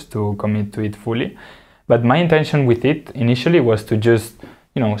resources to commit to it fully. But my intention with it initially was to just,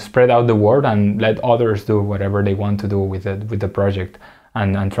 spread out the word and let others do whatever they want to do with the project,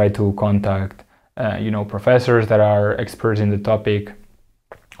 and try to contact, professors that are experts in the topic,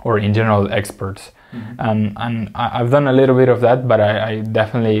 or in general experts. And I've done a little bit of that, but I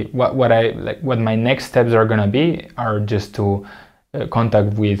definitely, what my next steps are gonna be are just to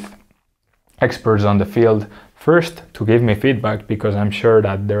contact with experts on the field. First, to give me feedback, because I'm sure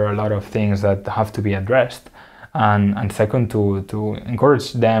that there are a lot of things that have to be addressed. And second, to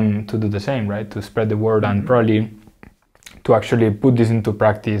encourage them to do the same, right? To spread the word and probably to actually put this into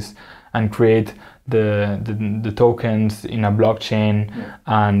practice and create the tokens in a blockchain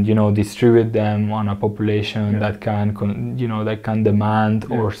and, distribute them on a population that can demand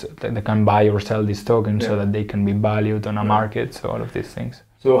or that can buy or sell these tokens so that they can be valued on a market. So all of these things.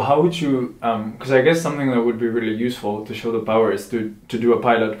 So how would you, because I guess something that would be really useful to show the power is to do a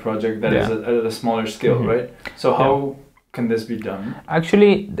pilot project that is at a smaller scale, right? So how can this be done?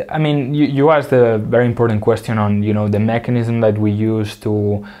 Actually, I mean, you asked a very important question on, the mechanism that we use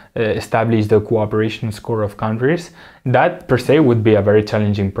to establish the cooperation score of countries. That per se would be a very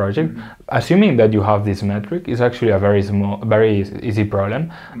challenging project. Assuming that you have this metric is actually a very easy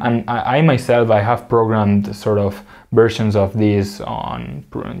problem. And I myself, I have programmed sort of versions of this on,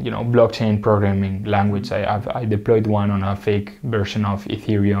 blockchain programming language. I deployed one on a fake version of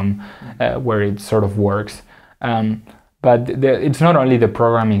Ethereum where it sort of works. But it's not only the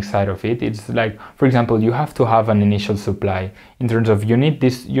programming side of it. It's like, for example, you have to have an initial supply in terms of you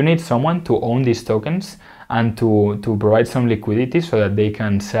need someone to own these tokens and to provide some liquidity so that they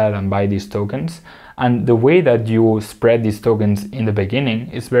can sell and buy these tokens. And the way that you spread these tokens in the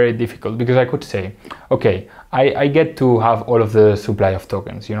beginning is very difficult, because I could say, okay, I get to have all of the supply of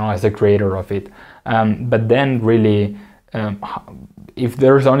tokens, as the creator of it. But then really, if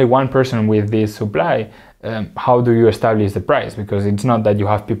there's only one person with this supply, how do you establish the price? Because it's not that you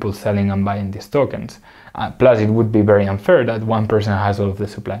have people selling and buying these tokens. Plus, it would be very unfair that one person has all of the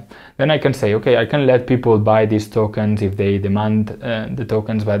supply. Then I can say, okay, I can let people buy these tokens if they demand the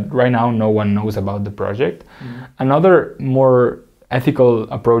tokens, but right now no one knows about the project. Another more ethical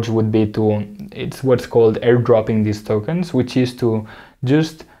approach would be it's what's called airdropping these tokens, which is to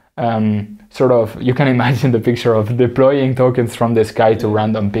just sort of, you can imagine the picture of deploying tokens from the sky to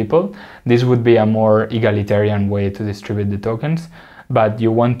random people. This would be a more egalitarian way to distribute the tokens, but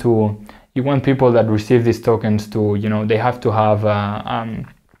you want people that receive these tokens to, they have to have an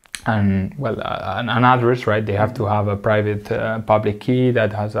address, right? They have to have a private public key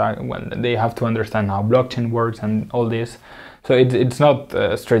that has they have to understand how blockchain works and all this. So it's not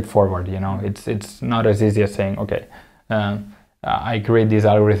straightforward, it's not as easy as saying, okay, I create this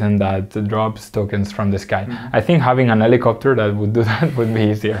algorithm that drops tokens from the sky. I think having an helicopter that would do that would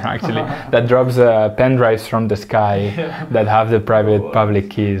be easier, actually. That drops pen drives from the sky that have the private public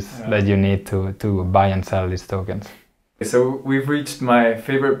keys that you need to buy and sell these tokens. So we've reached my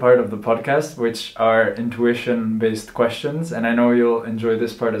favorite part of the podcast, which are intuition-based questions. And I know you'll enjoy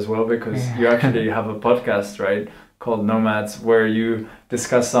this part as well, because you actually have a podcast, right, called Nomads, where you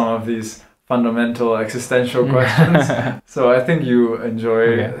discuss some of these fundamental existential questions. So I think you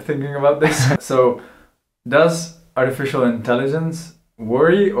enjoy thinking about this. So does artificial intelligence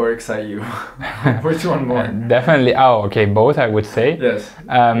worry or excite you? Which one more? Definitely. Oh, okay. Both, I would say. Yes.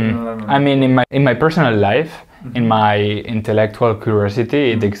 I mean, in my personal life, in my intellectual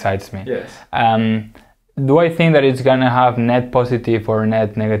curiosity, it excites me. Yes. Do I think that it's gonna have net positive or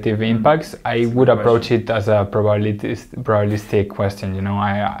net negative impacts? I would approach it as a probabilistic question.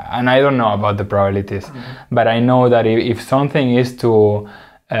 I don't know about the probabilities, but I know that if something is to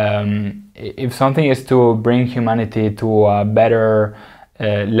bring humanity to a better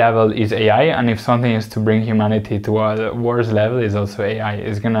level is AI, and if something is to bring humanity to a worse level, is also AI.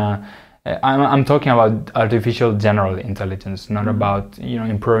 It's gonna. I'm talking about artificial general intelligence, not about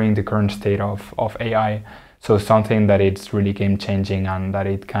improving the current state of AI. So something that it's really game changing and that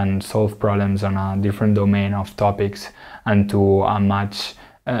it can solve problems on a different domain of topics and to a much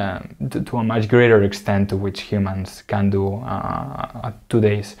greater extent to which humans can do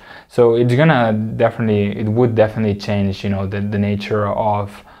today. So it would definitely change, the nature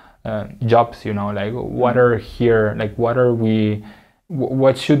of jobs. Like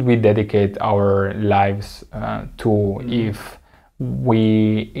what should we dedicate our lives to if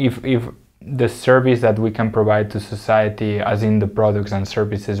the service that we can provide to society, as in the products and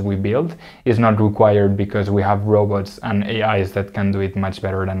services we build, is not required because we have robots and AIs that can do it much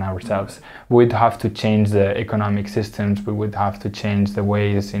better than ourselves. We would have to change the economic systems, we would have to change the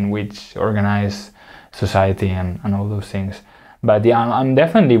ways in which organize society and all those things. But yeah, I'm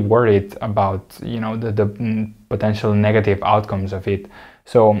definitely worried about the potential negative outcomes of it.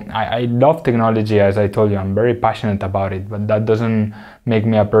 So I love technology, as I told you, I'm very passionate about it, but that doesn't make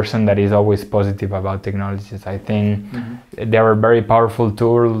me a person that is always positive about technologies. I think they are very powerful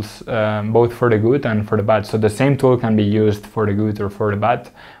tools, both for the good and for the bad. So the same tool can be used for the good or for the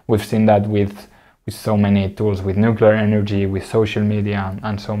bad. We've seen that with so many tools, with nuclear energy, with social media,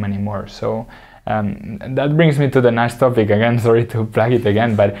 and so many more. So that brings me to the next topic again. Sorry to plug it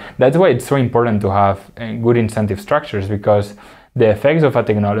again, but that's why it's so important to have good incentive structures, because the effects of a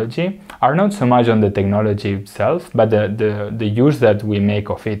technology are not so much on the technology itself, but the use that we make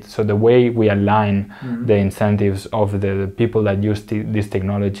of it. So the way we align the incentives of the people that use this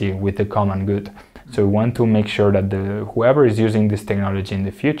technology with the common good. So we want to make sure that whoever is using this technology in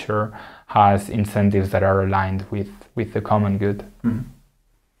the future has incentives that are aligned with the common good.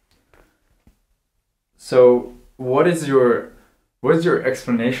 So what is your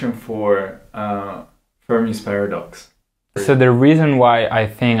explanation for Fermi's paradox? So the reason why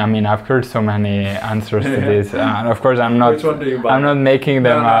I've heard so many answers to this, and of course I'm not making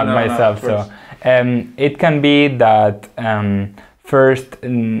them myself. No, so it can be that first,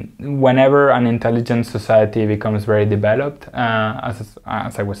 whenever an intelligent society becomes very developed, as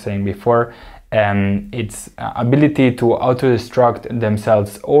I was saying before, its ability to auto-destruct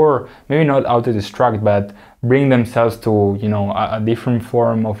themselves, or maybe not auto-destruct, but bring themselves to a different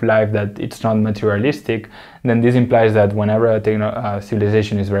form of life that it's not materialistic, then this implies that whenever a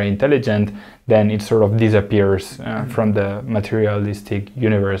civilization is very intelligent, then it sort of disappears from the materialistic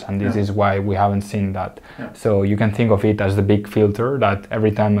universe, and this is why we haven't seen that. So you can think of it as the big filter, that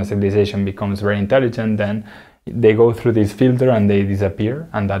every time a civilization becomes very intelligent, then they go through this filter and they disappear,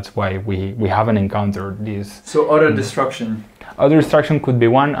 and that's why we haven't encountered this. So auto-destruction. Auto-destruction could be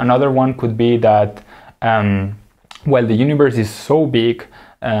one. Another one could be that the universe is so big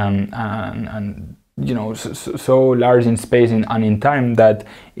and so large in space and in time that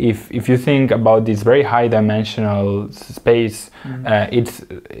if you think about this very high dimensional space, it's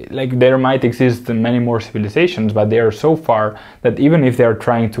like there might exist many more civilizations, but they are so far that even if they are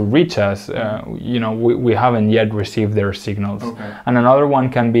trying to reach us, we haven't yet received their signals. And another one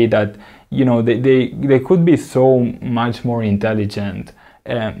can be that they could be so much more intelligent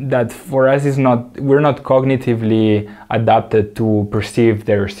that for us we're not cognitively adapted to perceive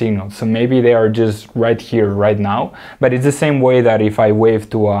their signals. So maybe they are just right here, right now. But it's the same way that if I wave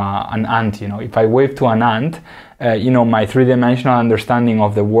to an ant, if I wave to an ant, my three-dimensional understanding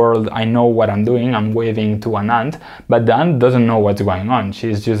of the world, I know what I'm doing, I'm waving to an ant, but the ant doesn't know what's going on.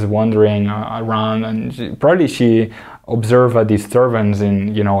 She's just wandering around, and she observe a disturbance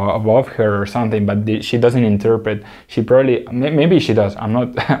above her or something, but she doesn't interpret. She probably, maybe she does. I'm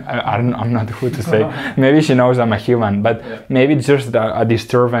not who to say. Maybe she knows I'm a human, but maybe it's just a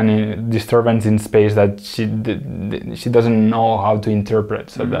disturbance in space that she doesn't know how to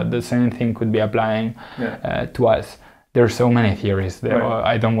interpret. So that the same thing could be applying to us. There are so many theories there.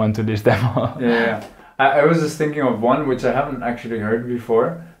 I don't want to list them all. I was just thinking of one which I haven't actually heard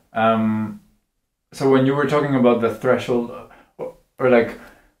before. So when you were talking about the threshold,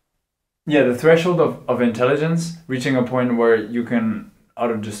 the threshold of intelligence, reaching a point where you can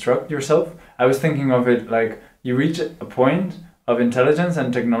auto-destruct yourself, I was thinking of it like you reach a point of intelligence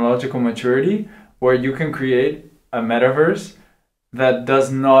and technological maturity where you can create a metaverse that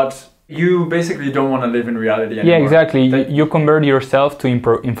does not... You basically don't want to live in reality anymore. Yeah, exactly. You convert yourself to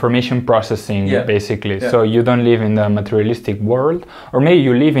information processing, basically. So you don't live in the materialistic world, or maybe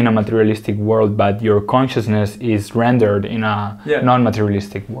you live in a materialistic world, but your consciousness is rendered in a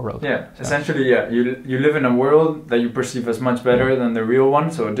non-materialistic world. Essentially, you live in a world that you perceive as much better than the real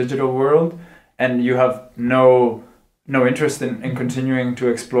one, so a digital world, and you have no no interest in continuing to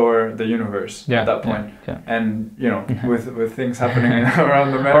explore the universe at that point. And with things happening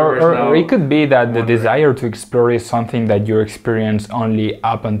around the metaverse now, or it could be that the desire to explore is something that you experience only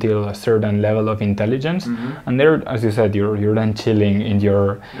up until a certain level of intelligence, and there, as you said, you're then chilling in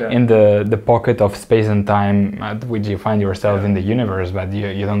in the pocket of space and time at which you find yourself in the universe, but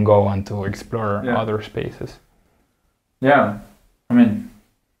you don't go on to explore other spaces. I mean,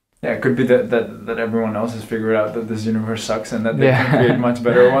 it could be that everyone else has figured out that this universe sucks and that they can create much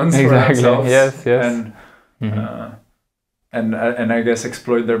better ones for themselves. Yes. And I guess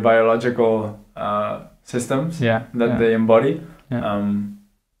exploit their biological systems that they embody.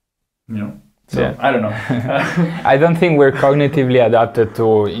 I don't know. I don't think we're cognitively adapted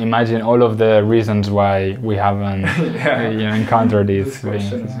to imagine all of the reasons why we haven't encountered these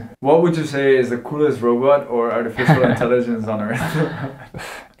things. What would you say is the coolest robot or artificial intelligence on Earth?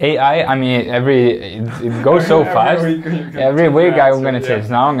 AI, I mean, it goes so fast. Every week I'm going to change.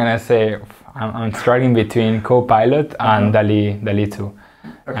 Now I'm going to say I'm struggling between Copilot and DALL-E 2.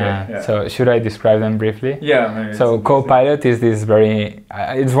 So should I describe them briefly? Maybe. So Copilot is this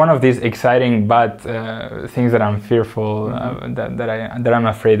it's one of these exciting but things that I'm fearful that I'm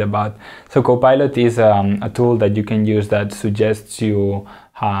afraid about. So Copilot is a tool that you can use that suggests you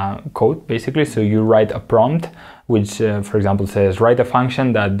code, basically. So you write a prompt which, for example, says write a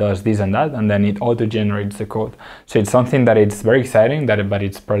function that does this and that, and then it auto-generates the code. So it's something that it's very exciting, but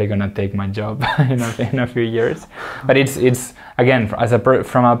it's probably gonna take my job in a few years. But it's again,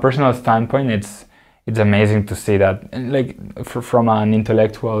 from a personal standpoint, it's amazing to see that, like from an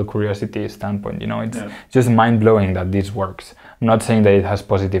intellectual curiosity standpoint, it's just mind-blowing that this works. I'm not saying that it has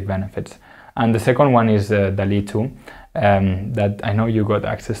positive benefits. And the second one is DALL-E 2. That I know you got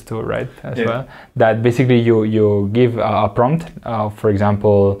access to, right, as well. That basically you give a prompt, for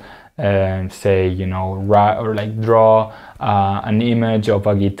example, say draw an image of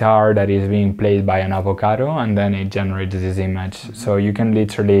a guitar that is being played by an avocado, and then it generates this image. So you can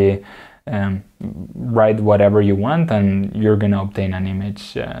literally write whatever you want, and you're gonna obtain an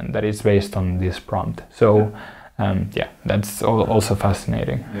image that is based on this prompt. So that's also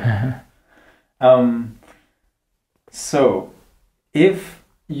fascinating. So, if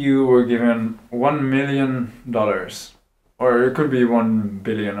you were given $1 million, or it could be 1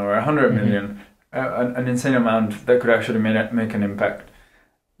 billion or 100 million, an insane amount that could actually make an impact,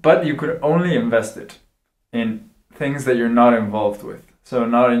 but you could only invest it in things that you're not involved with. So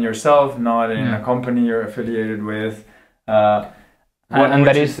not in yourself, not in a company you're affiliated with. And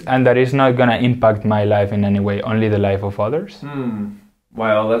that is not gonna impact my life in any way, only the life of others.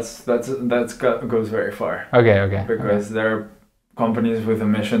 Well, that goes very far. Okay. Because there are companies with a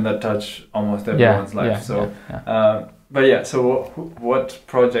mission that touch almost everyone's life. So what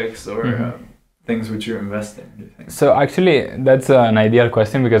projects or things would you invest in, do you think? So actually, that's an ideal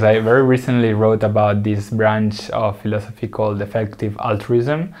question, because I very recently wrote about this branch of philosophy called effective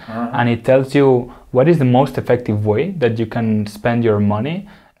altruism, and it tells you what is the most effective way that you can spend your money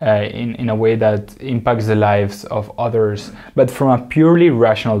in a way that impacts the lives of others, but from a purely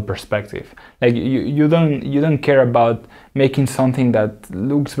rational perspective. Like you don't care about making something that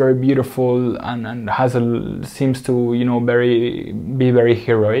looks very beautiful and seems to be very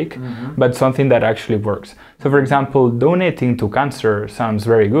heroic, but something that actually works. So for example, donating to cancer sounds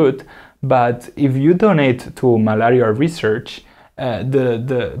very good, but if you donate to malaria research,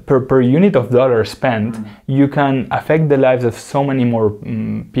 the per unit of dollar spent, you can affect the lives of so many more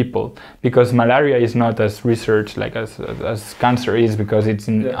people, because malaria is not as researched like as cancer is, because it's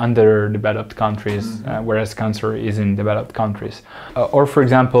in underdeveloped countries, whereas cancer is in developed countries. Or for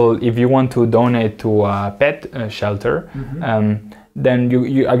example, if you want to donate to a pet shelter, then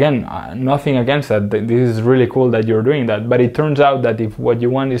you again, nothing against that. This is really cool that you're doing that. But it turns out that if what you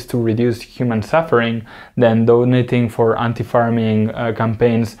want is to reduce human suffering, then donating for anti-farming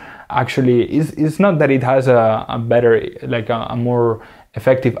campaigns actually is not that it has a better, like a more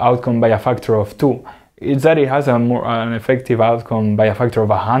effective outcome by a factor of 2. It's that it has an effective outcome by a factor of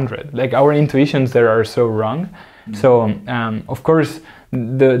 100. Like our intuitions there are so wrong. So of course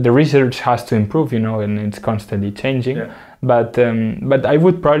the research has to improve, and it's constantly changing. But I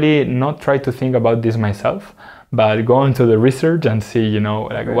would probably not try to think about this myself, but go into the research and see,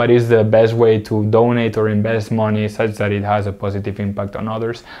 what is the best way to donate or invest money such that it has a positive impact on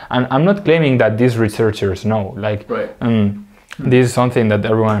others. And I'm not claiming that these researchers know, this is something that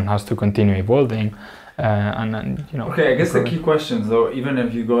everyone has to continue evolving. Okay, I guess the key questions, though, even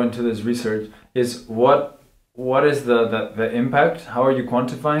if you go into this research, is what is the impact? How are you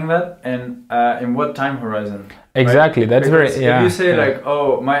quantifying that? And in what time horizon? Exactly, right? that's Because very, yeah. If you say yeah. like,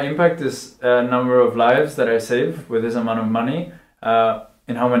 oh, my impact is a number of lives that I save with this amount of money,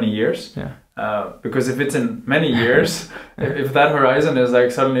 in how many years? Yeah. Because if it's in many years, if that horizon is like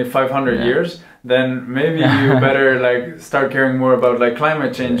suddenly 500 years, then maybe you better like start caring more about like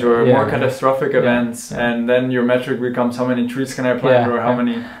climate change or more catastrophic events, and then your metric becomes how many trees can I plant or how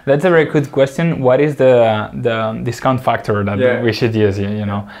many. That's a very good question. What is the discount factor that we should use? You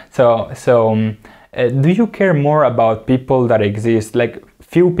know, do you care more about people that exist, like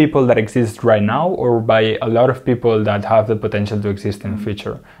few people that exist right now, or by a lot of people that have the potential to exist in the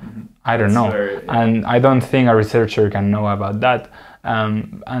future? I don't know, and I don't think a researcher can know about that.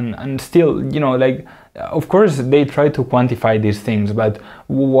 And still, you know, like, of course they try to quantify these things, but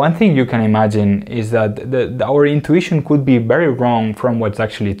one thing you can imagine is that our intuition could be very wrong from what's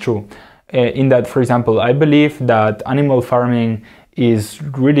actually true. In that, for example, I believe that animal farming is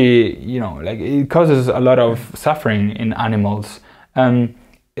really, you know, like it causes a lot of suffering in animals.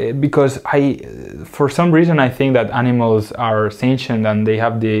 Because for some reason I think that animals are sentient and they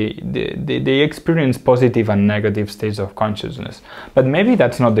have they experience positive and negative states of consciousness. But maybe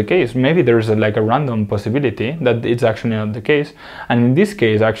that's not the case. Maybe there's like a random possibility that it's actually not the case. And in this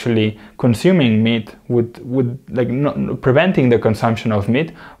case, actually consuming meat would like preventing the consumption of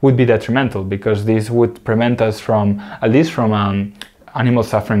meat would be detrimental, because this would prevent us from, at least from animal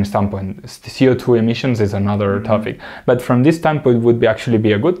suffering standpoint. CO2 emissions is another topic, but from this standpoint would actually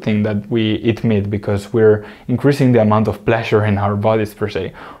be a good thing that we eat meat, because we're increasing the amount of pleasure in our bodies per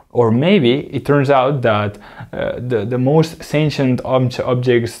se. Or maybe it turns out that the most sentient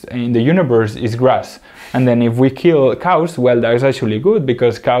objects in the universe is grass, and then if we kill cows, well, that's actually good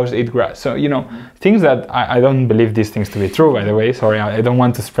because cows eat grass. So, you know, things that I don't believe these things to be true, by the way. Sorry, I don't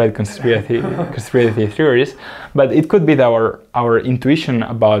want to spread conspiracy theories, but it could be that our intuition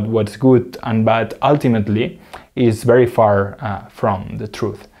about what's good and bad ultimately is very far from the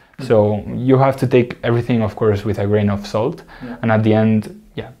truth. So you have to take everything, of course, with a grain of salt, and at the end,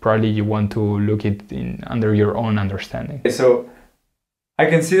 probably you want to look it under your own understanding. So I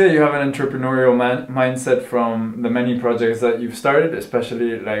can see that you have an entrepreneurial mindset from the many projects that you've started,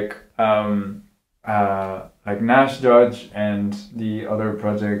 especially like NashJudge and the other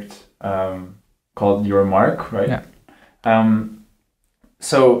project called Your Mark, right? Yeah.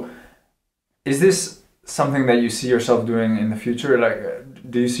 So is this something that you see yourself doing in the future? Like,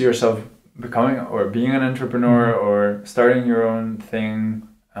 do you see yourself becoming or being an entrepreneur or starting your own thing?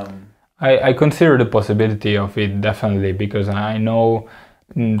 I consider the possibility of it, definitely, because I know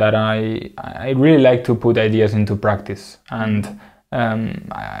that I really like to put ideas into practice, and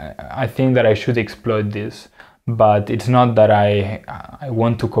I think that I should exploit this, but it's not that I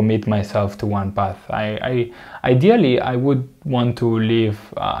want to commit myself to one path. Ideally I would want to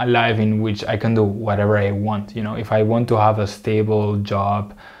live a life in which I can do whatever I want. You know, if I want to have a stable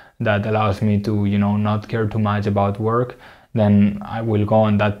job that allows me to, you know, not care too much about work, then I will go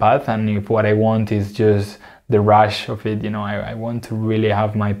on that path. And if what I want is just the rush of it, you know, I want to really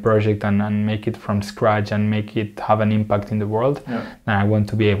have my project and make it from scratch and make it have an impact in the world, and I want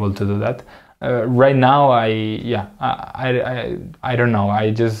to be able to do that. Right now, I don't know.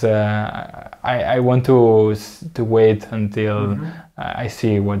 I just I want to wait until I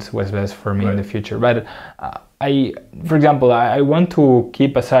see what's best for me in the future. But for example, I want to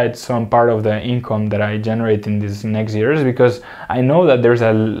keep aside some part of the income that I generate in these next years, because I know that there's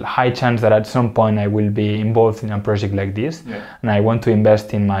a high chance that at some point I will be involved in a project like this, and I want to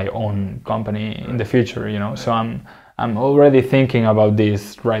invest in my own company in the future. You know, so I'm already thinking about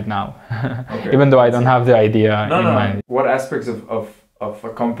this right now, even though I don't have the idea in mind. What aspects of a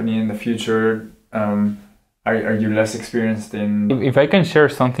company in the future are you less experienced in? If I can share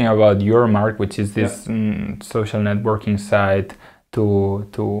something about Your Mark, which is this social networking site to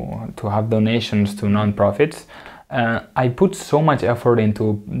have donations to non-profits, I put so much effort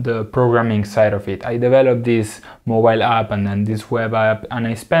into the programming side of it. I developed this mobile app and then this web app, and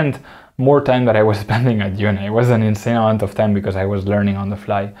I spent more time than I was spending at uni. It was an insane amount of time because I was learning on the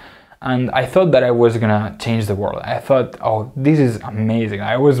fly. And I thought that I was gonna change the world. I thought, oh, this is amazing.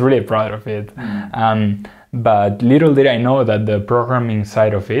 I was really proud of it. But little did I know that the programming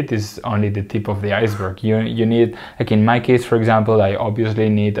side of it is only the tip of the iceberg. You need, like in my case, for example, I obviously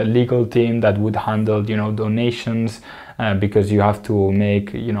need a legal team that would handle, you know, donations, because you have to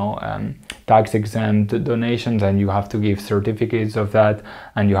make, you know, tax-exempt donations, and you have to give certificates of that,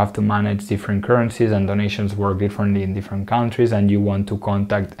 and you have to manage different currencies, and donations work differently in different countries, and you want to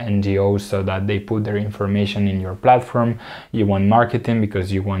contact NGOs so that they put their information in your platform. You want marketing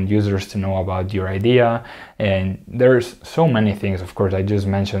because you want users to know about your idea, and there's so many things. Of course, I just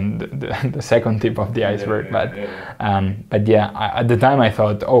mentioned the second tip of the iceberg, but at the time I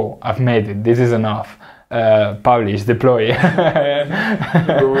thought, oh, I've made it, this is enough. Publish, deploy.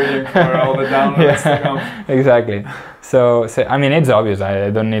 We're waiting for all the downloads to come. Exactly. So I mean, it's obvious.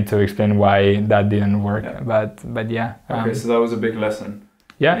 I don't need to explain why that didn't work. But yeah. Okay, so that was a big lesson.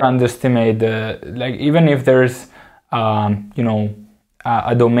 Yeah. Underestimate like, even if there's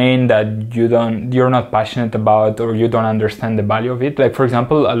a domain that you're not passionate about, or you don't understand the value of it. Like, for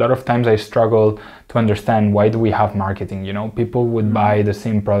example, a lot of times I struggle to understand, why do we have marketing? People would buy the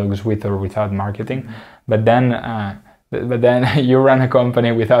same products with or without marketing, but then you run a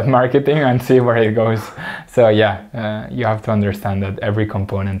company without marketing and see where it goes. So yeah, you have to understand that every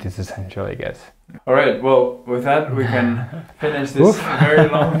component is essential, I guess. All right. Well, with that, we can finish this very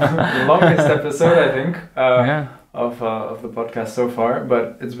longest episode, I think. Of the podcast so far,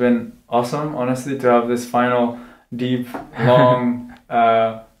 but it's been awesome, honestly, to have this final, deep, long,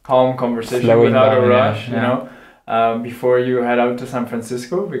 calm conversation without a rush, before you head out to San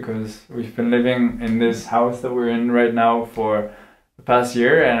Francisco, because we've been living in this house that we're in right now for the past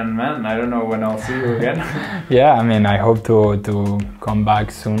year, and man, I don't know when I'll see you again. Yeah, I mean, I hope to come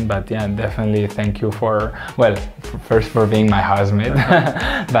back soon, but yeah, definitely thank you first for being my housemate,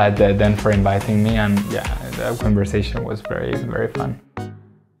 but then for inviting me, and yeah, the conversation was very, very fun.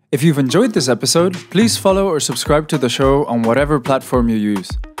 If you've enjoyed this episode, please follow or subscribe to the show on whatever platform you use.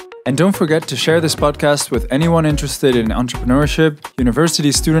 And don't forget to share this podcast with anyone interested in entrepreneurship,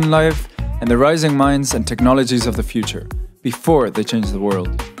 university student life, and the rising minds and technologies of the future, before they change the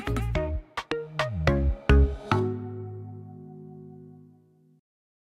world.